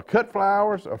 cut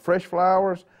flowers, fresh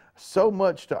flowers. So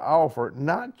much to offer,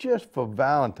 not just for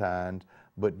Valentine's,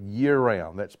 but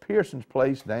year-round. That's Pearson's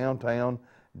Place, downtown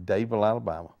Dadeville,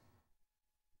 Alabama.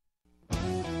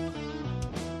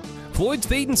 Floyd's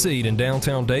Feed and Seed in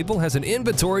downtown Dadeville has an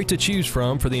inventory to choose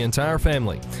from for the entire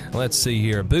family. Let's see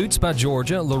here. Boots by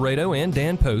Georgia, Laredo, and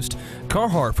Dan Post.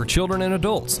 Carhartt for children and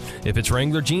adults. If it's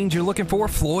Wrangler jeans you're looking for,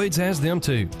 Floyd's has them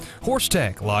too. Horse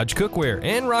Tack, Lodge cookware,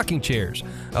 and rocking chairs.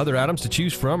 Other items to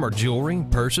choose from are jewelry,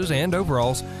 purses, and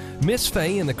overalls. Miss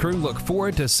Faye and the crew look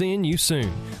forward to seeing you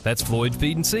soon. That's Floyd's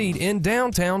Feed and Seed in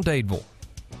downtown Dadeville.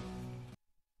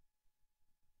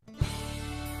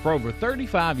 For over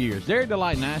 35 years, Dairy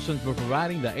Delight in Ashland's been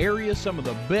providing the area some of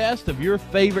the best of your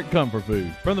favorite comfort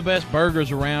food. From the best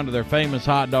burgers around to their famous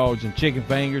hot dogs and chicken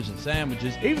fingers and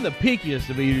sandwiches, even the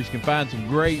pickiest of eaters can find some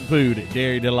great food at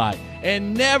Dairy Delight.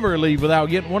 And never leave without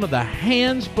getting one of the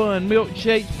hand-spun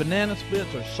milkshakes, banana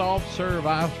splits, or soft-serve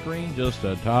ice cream just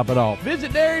to top it off.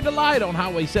 Visit Dairy Delight on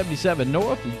Highway 77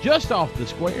 North, just off the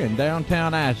square in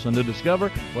downtown Ashland to discover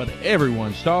what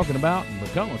everyone's talking about and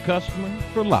become a customer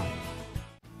for life.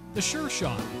 The Sure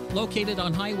Shot, located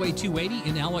on Highway 280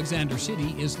 in Alexander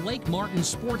City, is Lake Martin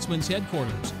Sportsman's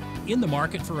headquarters. In the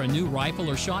market for a new rifle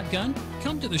or shotgun?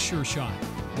 Come to the Sure Shot.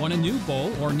 Want a new bow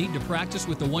or need to practice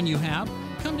with the one you have?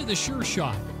 Come to the Sure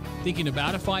Shot. Thinking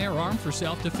about a firearm for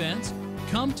self-defense?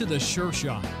 Come to the Sure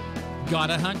Shot. Got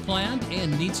a hunt planned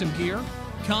and need some gear?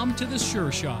 Come to the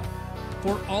Sure Shot.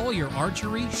 For all your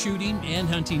archery, shooting, and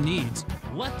hunting needs,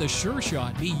 let the Sure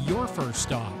Shot be your first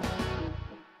stop.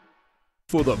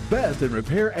 For the best in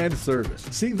repair and service,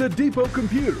 see the Depot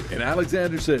Computer in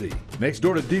Alexander City, next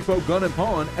door to Depot Gun and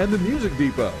Pawn and the Music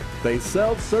Depot. They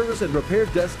sell, service, and repair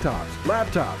desktops,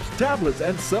 laptops, tablets,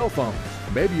 and cell phones.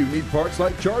 Maybe you need parts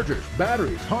like chargers,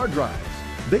 batteries, hard drives.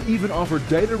 They even offer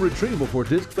data retrieval for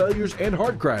disc failures and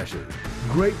hard crashes.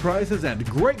 Great prices and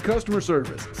great customer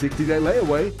service. 60-day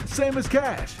layaway, same as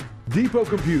cash. Depot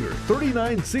Computer,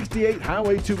 3968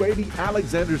 Highway 280,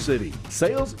 Alexander City.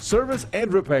 Sales, service,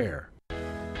 and repair.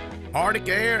 Arctic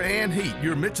Air and Heat,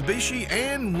 your Mitsubishi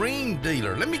and Rheem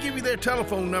dealer. Let me give you their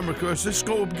telephone number because this is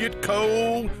going to get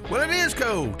cold. Well, it is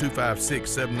cold.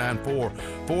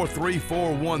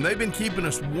 256-794-4341. They've been keeping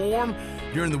us warm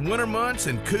during the winter months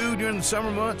and cool during the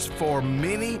summer months for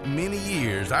many, many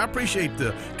years. I appreciate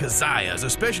the Kazayas,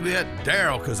 especially that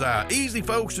Daryl Kazaya. Easy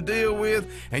folks to deal with,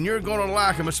 and you're going to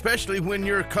like them, especially when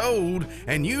you're cold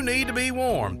and you need to be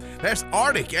warm. That's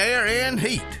Arctic Air and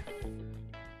Heat.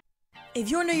 If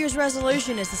your New Year's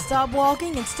resolution is to stop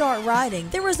walking and start riding,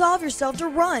 then resolve yourself to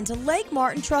run to Lake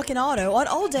Martin Truck and Auto on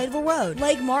Old Dadeville Road.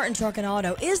 Lake Martin Truck and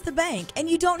Auto is the bank, and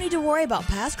you don't need to worry about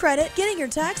past credit, getting your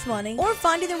tax money, or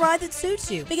finding the ride that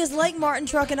suits you, because Lake Martin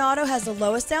Truck and Auto has the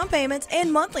lowest down payments and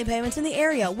monthly payments in the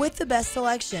area with the best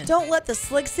selection. Don't let the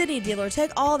Slick City dealer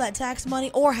take all that tax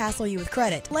money or hassle you with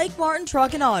credit. Lake Martin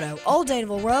Truck and Auto, Old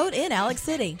Dadeville Road in Alex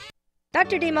City.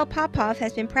 Dr. Demo Popov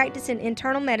has been practicing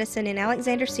internal medicine in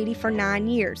Alexander City for 9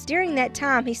 years. During that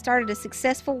time, he started a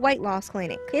successful weight loss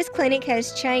clinic. His clinic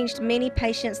has changed many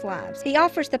patients' lives. He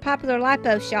offers the popular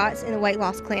lipo shots in the weight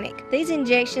loss clinic. These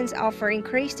injections offer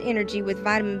increased energy with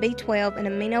vitamin B12 and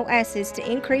amino acids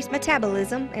to increase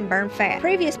metabolism and burn fat.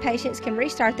 Previous patients can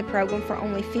restart the program for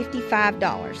only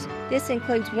 $55. This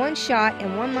includes 1 shot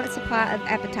and 1 month supply of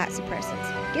appetite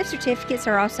suppressants. Gift certificates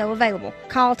are also available.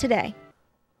 Call today.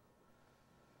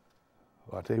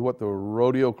 I'll tell you what, the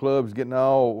Rodeo Club is getting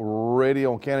all ready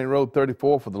on County Road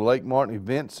 34 for the Lake Martin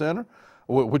Event Center,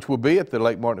 which will be at the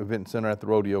Lake Martin Event Center at the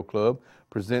Rodeo Club,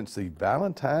 presents the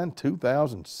Valentine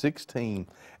 2016,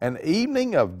 an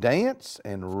evening of dance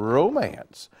and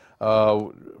romance,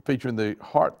 featuring the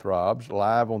Heartthrobs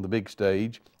live on the big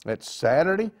stage. That's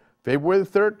Saturday, February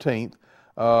the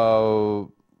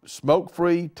 13th,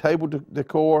 smoke-free table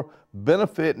decor,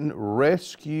 benefiting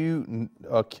Rescue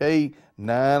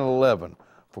K911.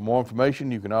 For more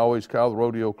information, you can always call the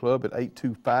Rodeo Club at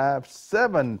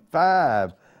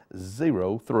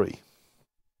 825-7503.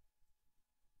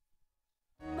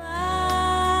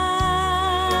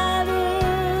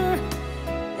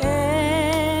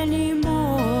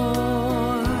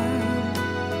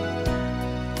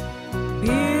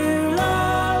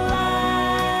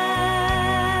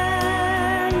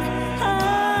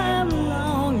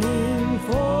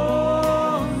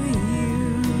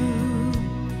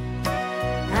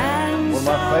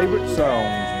 Favorite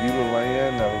songs, Beulah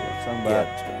Land, sung by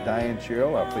Diane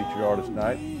Sherrill, our featured artist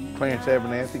tonight. Clarence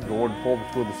Abernathy, Gordan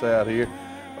Forbus with us out here.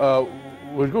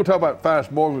 We're going to talk about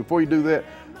Finest Morgan. Before you do that,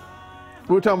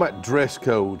 we're talking about dress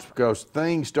codes because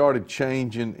things started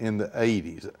changing in the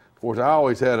 80s. Of course, I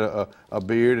always had a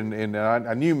beard, and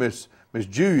I knew Miss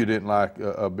Julia didn't like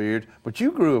a beard, but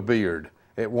you grew a beard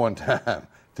at one time.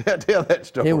 Tell that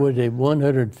story. It was the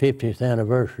 150th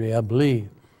anniversary, I believe,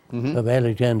 of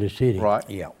Alexander City. Right.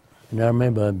 Yeah. And I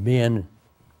remember Ben,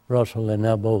 Russell, and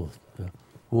I both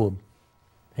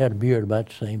had a beard about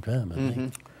the same time, I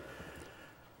think.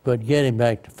 But getting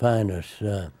back to Finest,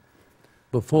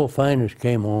 before Finest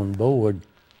came on board,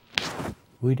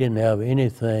 we didn't have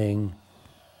anything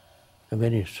of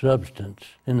any substance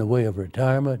in the way of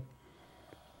retirement.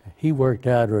 He worked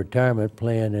out a retirement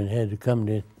plan and had to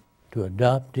come to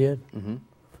adopt it.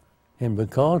 And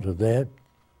because of that,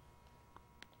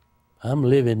 I'm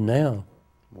living now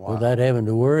without having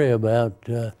to worry about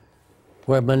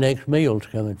where my next meal's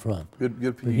coming from.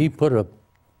 Good for you. He put a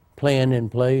plan in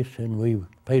place, and we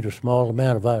paid a small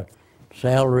amount of our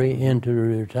salary into the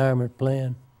retirement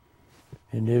plan,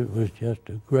 and it was just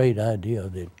a great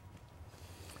idea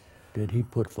that he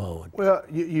put forward. Well,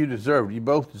 you deserve it. You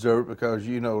both deserve it because,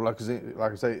 you know, like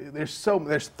I say,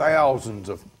 there's thousands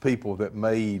of people that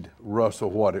made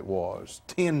Russell what it was,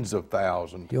 tens of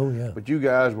thousands. Oh, yeah. But you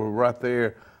guys were right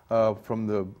there for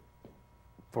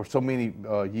so many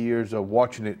years of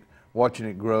watching it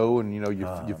grow, and, you know,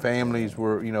 your families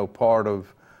were, you know, part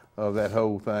of that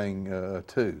whole thing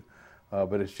too.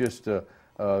 But it's just so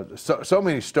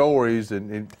many stories,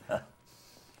 and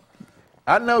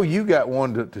I know you got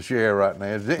one to share right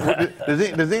now.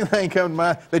 Does anything come to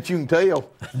mind that you can tell?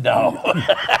 No.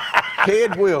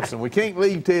 Ted Wilson. We can't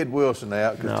leave Ted Wilson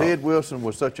out because Ted Wilson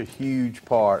was such a huge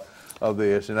part of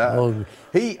this, and I've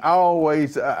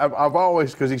always,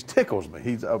 because he tickles me.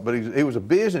 He was a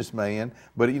businessman,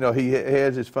 but, you know, he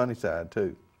has his funny side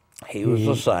too. He was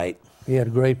a sight. He had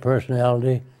a great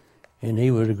personality, and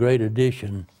he was a great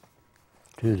addition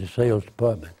to the sales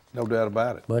department. No doubt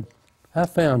about it. But I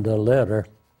found a letter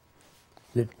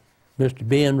that Mr.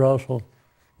 Ben Russell,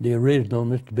 the original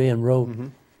Mr. Ben wrote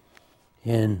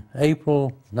in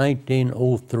April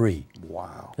 1903.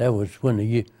 Wow. That was when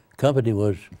the company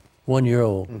was 1 year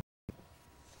old. And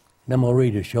I'm going to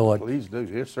read a short. Please do.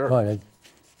 Yes, sir. part.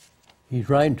 He's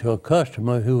writing to a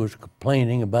customer who was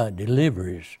complaining about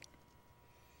deliveries.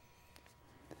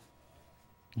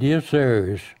 Dear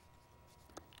sirs,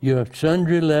 your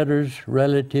sundry letters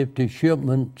relative to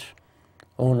shipments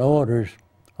on orders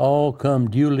all come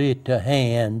duly to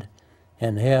hand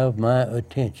and have my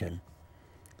attention.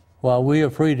 While we are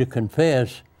free to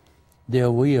confess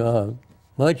that we are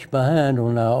much behind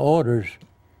on our orders,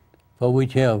 for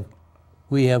which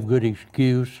we have good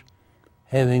excuse,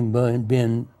 having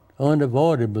been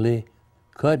unavoidably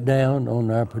cut down on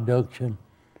our production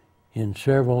in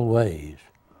several ways.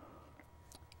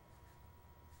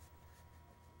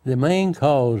 The main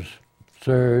cause,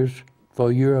 sirs,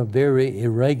 for your very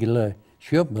irregular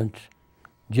shipments,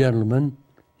 gentlemen,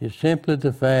 is simply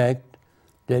the fact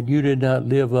that you did not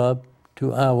live up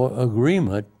to our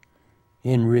agreement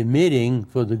in remitting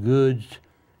for the goods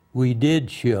we did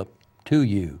ship to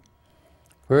you.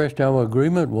 First, our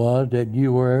agreement was that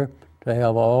you were to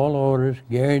have all orders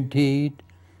guaranteed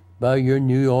by your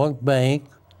New York bank.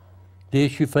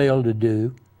 This you failed to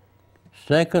do.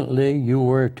 Secondly, you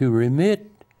were to remit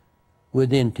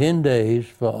within 10 days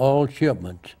for all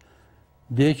shipments.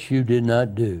 This you did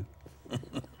not do.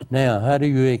 Now, how do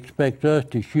you expect us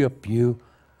to ship you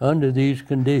under these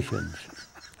conditions?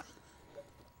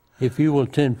 If you will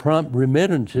send prompt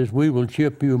remittances, we will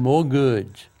ship you more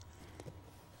goods.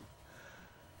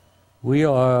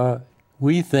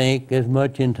 We think, as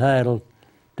much entitled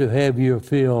to have you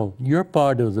fill your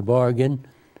part of the bargain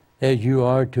as you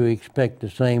are to expect the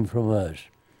same from us.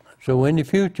 So in the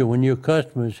future, when your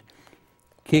customers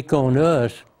kick on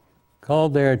us, call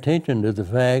their attention to the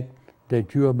fact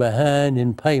that you are behind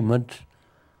in payments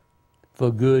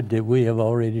for good that we have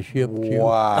already shipped you.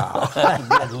 Wow.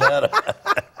 Good letter.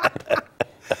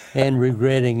 And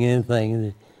regretting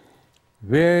anything.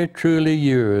 Very truly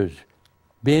yours,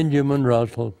 Benjamin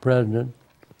Russell, President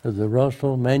of the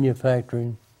Russell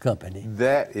Manufacturing Company.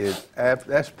 That's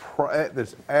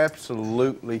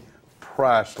absolutely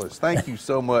priceless. Thank you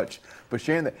so much for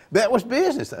sharing that. That was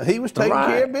business. He was taking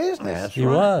care of business. That's He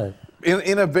was.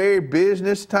 In a very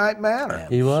business type manner.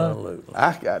 He was. Absolutely.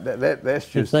 I got that. That's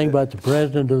The just thing about the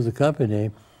president of the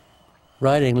company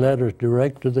writing letters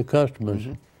direct to the customers.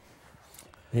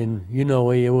 And you know,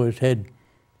 he always had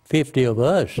 50 of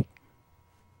us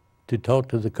to talk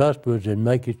to the customers and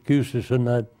make excuses for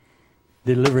not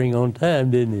delivering on time,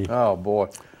 didn't he? Oh boy,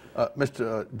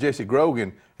 Mr. Jesse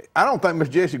Grogan. I don't think Mr.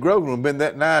 Jesse Grogan would have been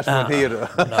that nice when he had.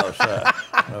 No, sir.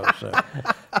 No, sir.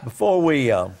 Before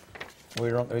we're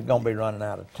going to be running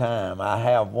out of time, I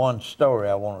have one story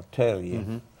I want to tell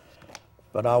you.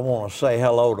 But I want to say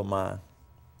hello to my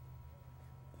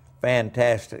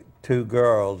fantastic two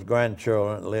girls,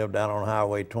 grandchildren that live down on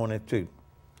Highway 22.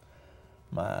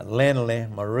 My Lindley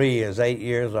Marie is 8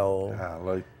 years old.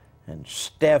 Golly. And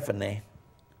Stephanie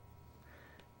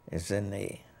is in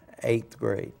the 8th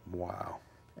grade. Wow.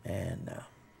 And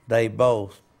they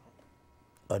both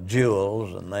are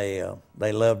jewels, and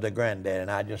they love their granddad, and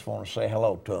I just want to say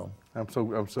hello to them. I'm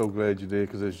so glad you did,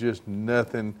 because there's just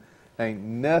nothing, ain't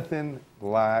nothing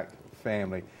like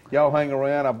family. Y'all hang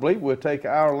around. I believe we'll take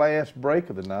our last break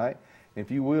of the night.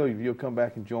 If you'll come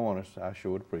back and join us, I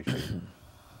sure would appreciate it.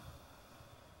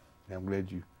 I'm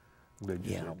glad you said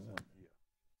that.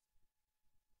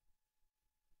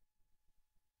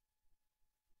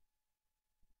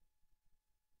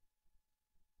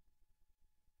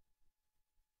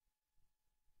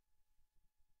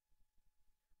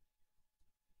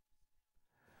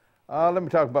 Let me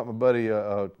talk about my buddy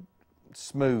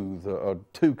Smooth,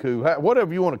 Tuku,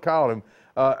 whatever you want to call him.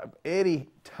 Eddie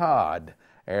Todd,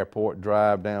 Airport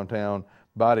Drive, downtown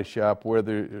body shop, where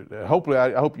hopefully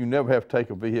I hope you never have to take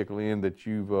a vehicle in that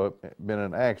you've been in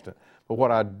an accident. But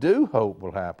what I do hope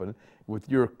will happen with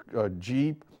your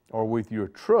Jeep or with your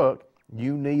truck,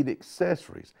 you need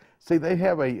accessories. See, they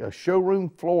have a showroom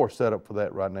floor set up for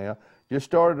that right now. Just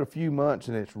started a few months,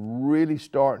 and it's really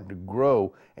starting to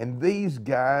grow. And these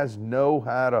guys know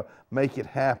how to make it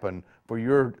happen for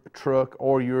your truck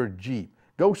or your Jeep.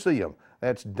 Go see them.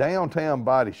 That's Downtown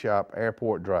Body Shop,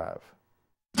 Airport Drive.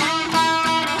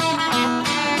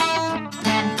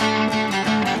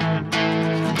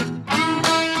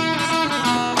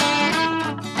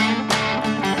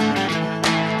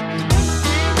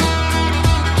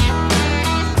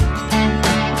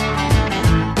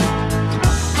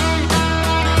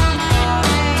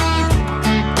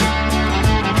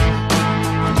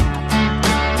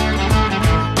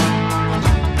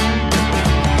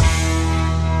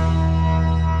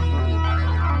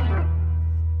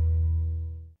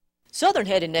 Southern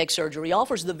Head and Neck Surgery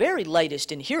offers the very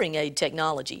latest in hearing aid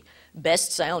technology.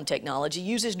 Best Sound technology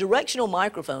uses directional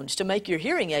microphones to make your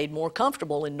hearing aid more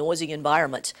comfortable in noisy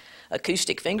environments.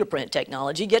 Acoustic fingerprint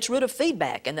technology gets rid of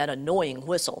feedback and that annoying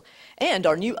whistle. And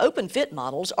our new open fit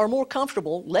models are more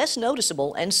comfortable, less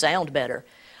noticeable, and sound better.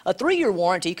 A 3-year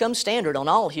warranty comes standard on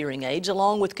all hearing aids,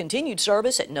 along with continued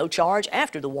service at no charge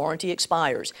after the warranty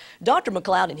expires. Dr.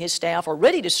 McLeod and his staff are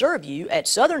ready to serve you at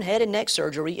Southern Head and Neck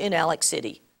Surgery in Alex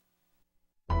City.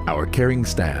 Our caring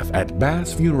staff at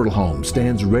Bass Funeral Home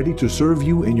stands ready to serve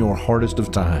you in your hardest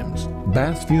of times.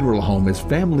 Bass Funeral Home is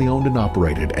family owned and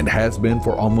operated and has been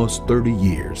for almost 30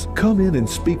 years. Come in and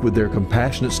speak with their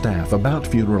compassionate staff about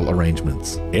funeral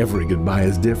arrangements. Every goodbye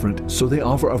is different, so they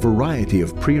offer a variety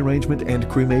of pre-arrangement and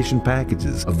cremation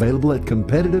packages available at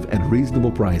competitive and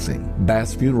reasonable pricing.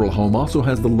 Bass Funeral Home also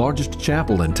has the largest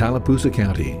chapel in Tallapoosa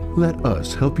County. Let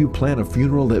us help you plan a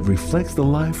funeral that reflects the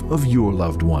life of your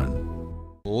loved one.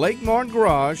 Lake Martin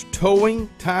Garage, towing,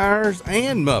 tires,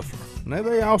 and muffler. Now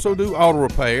they also do auto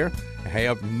repair,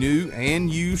 have new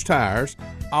and used tires,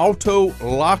 auto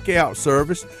lockout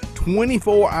service,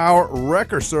 24-hour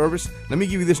wrecker service. Let me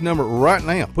give you this number right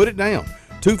now. Put it down.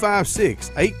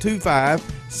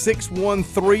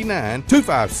 256-825-6139.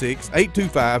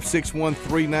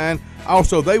 256-825-6139.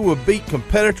 Also, they will beat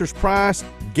competitors' price,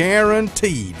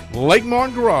 guaranteed. Lake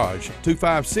Martin Garage,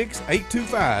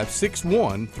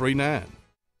 256-825-6139.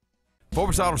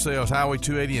 Forbus Auto Sales, Highway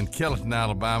 280 in Kellyton,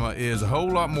 Alabama, is a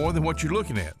whole lot more than what you're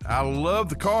looking at. I love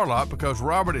the car lot because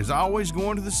Robert is always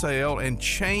going to the sale and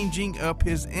changing up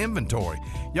his inventory.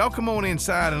 Y'all come on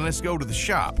inside and let's go to the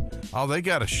shop. Oh, they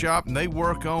got a shop and they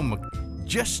work on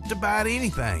just about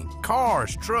anything.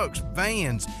 Cars, trucks,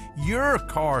 vans, your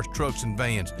cars, trucks, and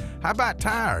vans. How about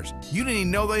tires? You didn't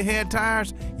even know they had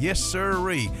tires? Yes,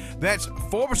 sirree. That's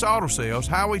Forbus Auto Sales,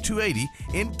 Highway 280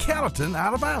 in Kellyton,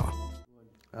 Alabama.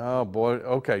 Oh boy,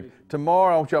 okay.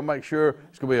 Tomorrow I want y'all to make sure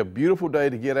it's going to be a beautiful day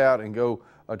to get out and go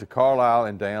to Carlisle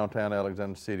in downtown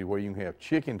Alexander City, where you can have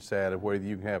chicken salad, where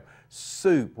you can have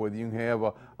soup, where you can have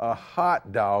a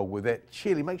hot dog with that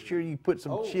chili. Make sure you put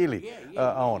some chili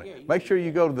on it. Make sure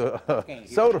you go to the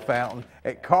soda fountain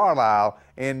at Carlisle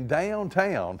in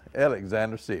downtown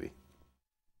Alexander City.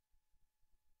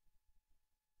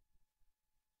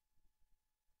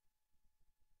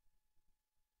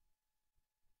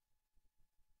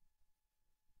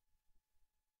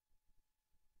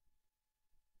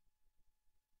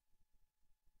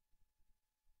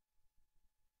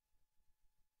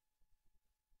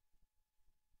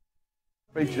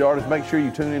 Featured artists, make sure you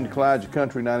tune in to Clyde's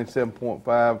Country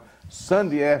 97.5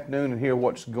 Sunday afternoon and hear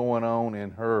what's going on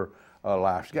in her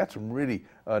life. She's got some really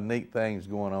neat things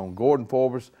going on. Gordan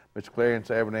Forbus, Mr. Clarence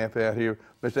Abernathy out here.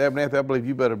 Mr. Abernathy, I believe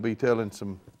you better be telling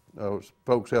some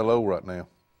folks hello right now.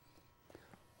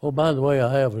 Oh, by the way,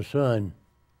 I have a son,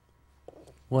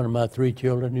 one of my 3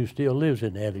 children, who still lives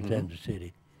in Alexander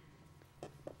City.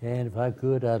 And if I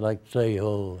could, I'd like to say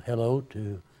hello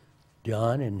to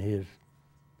John and his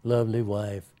lovely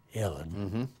wife,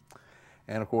 Ellen.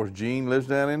 And of course, Gene lives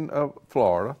down in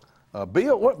Florida.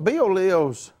 Bill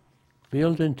lives?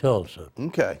 Bill's in Tulsa.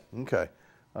 Okay.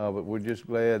 But we're just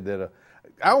glad that,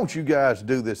 I want you guys to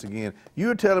do this again. You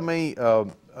were telling me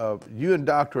you and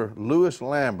Dr. Lewis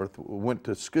Lambert went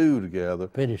to school together.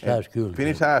 Finished high school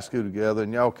together,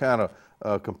 and y'all kind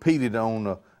of competed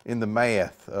on in the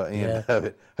math end of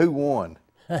it. Who won?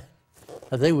 I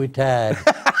think we tied.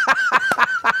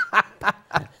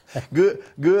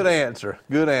 Good answer.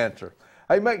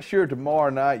 Hey, make sure tomorrow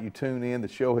night you tune in. The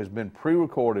show has been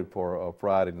pre-recorded for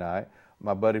Friday night.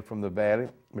 My buddy from the Valley,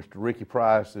 Mr. Ricky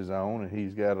Price, is on, and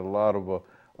he's got a lot of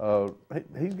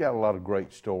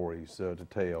great stories to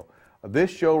tell.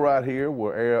 This show right here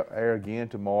will air again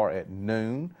tomorrow at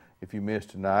noon. If you missed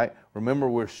tonight, remember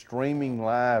we're streaming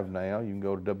live now. You can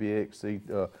go to WXC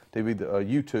TV,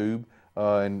 YouTube,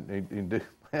 and do.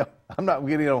 Well, I'm not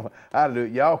getting on how to do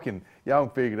it. Y'all can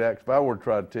figure it out. 'Cause if I were to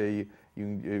try to tell you,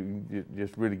 you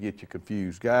just really get you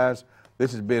confused. Guys,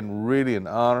 this has been really an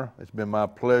honor. It's been my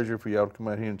pleasure for y'all to come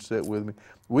out here and sit with me.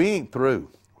 We ain't through.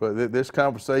 But this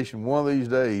conversation, one of these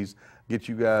days, get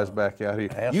you guys back out here.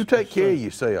 You take care of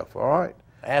yourself, all right?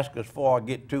 Ask us before I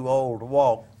get too old to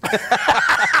walk.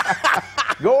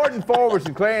 Gordan Forbus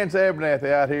and Clarence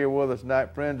Abernathy out here with us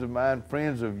tonight. Friends of mine,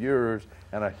 friends of yours,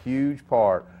 and a huge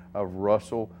part of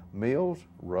Russell Mills,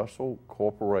 Russell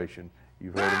Corporation.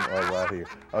 You've heard him right here.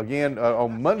 Again,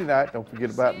 on Monday night, don't forget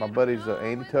about my buddies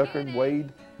Andy Tucker and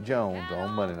Wade Jones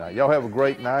on Monday night. Y'all have a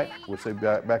great night. We'll see you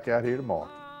back out here tomorrow.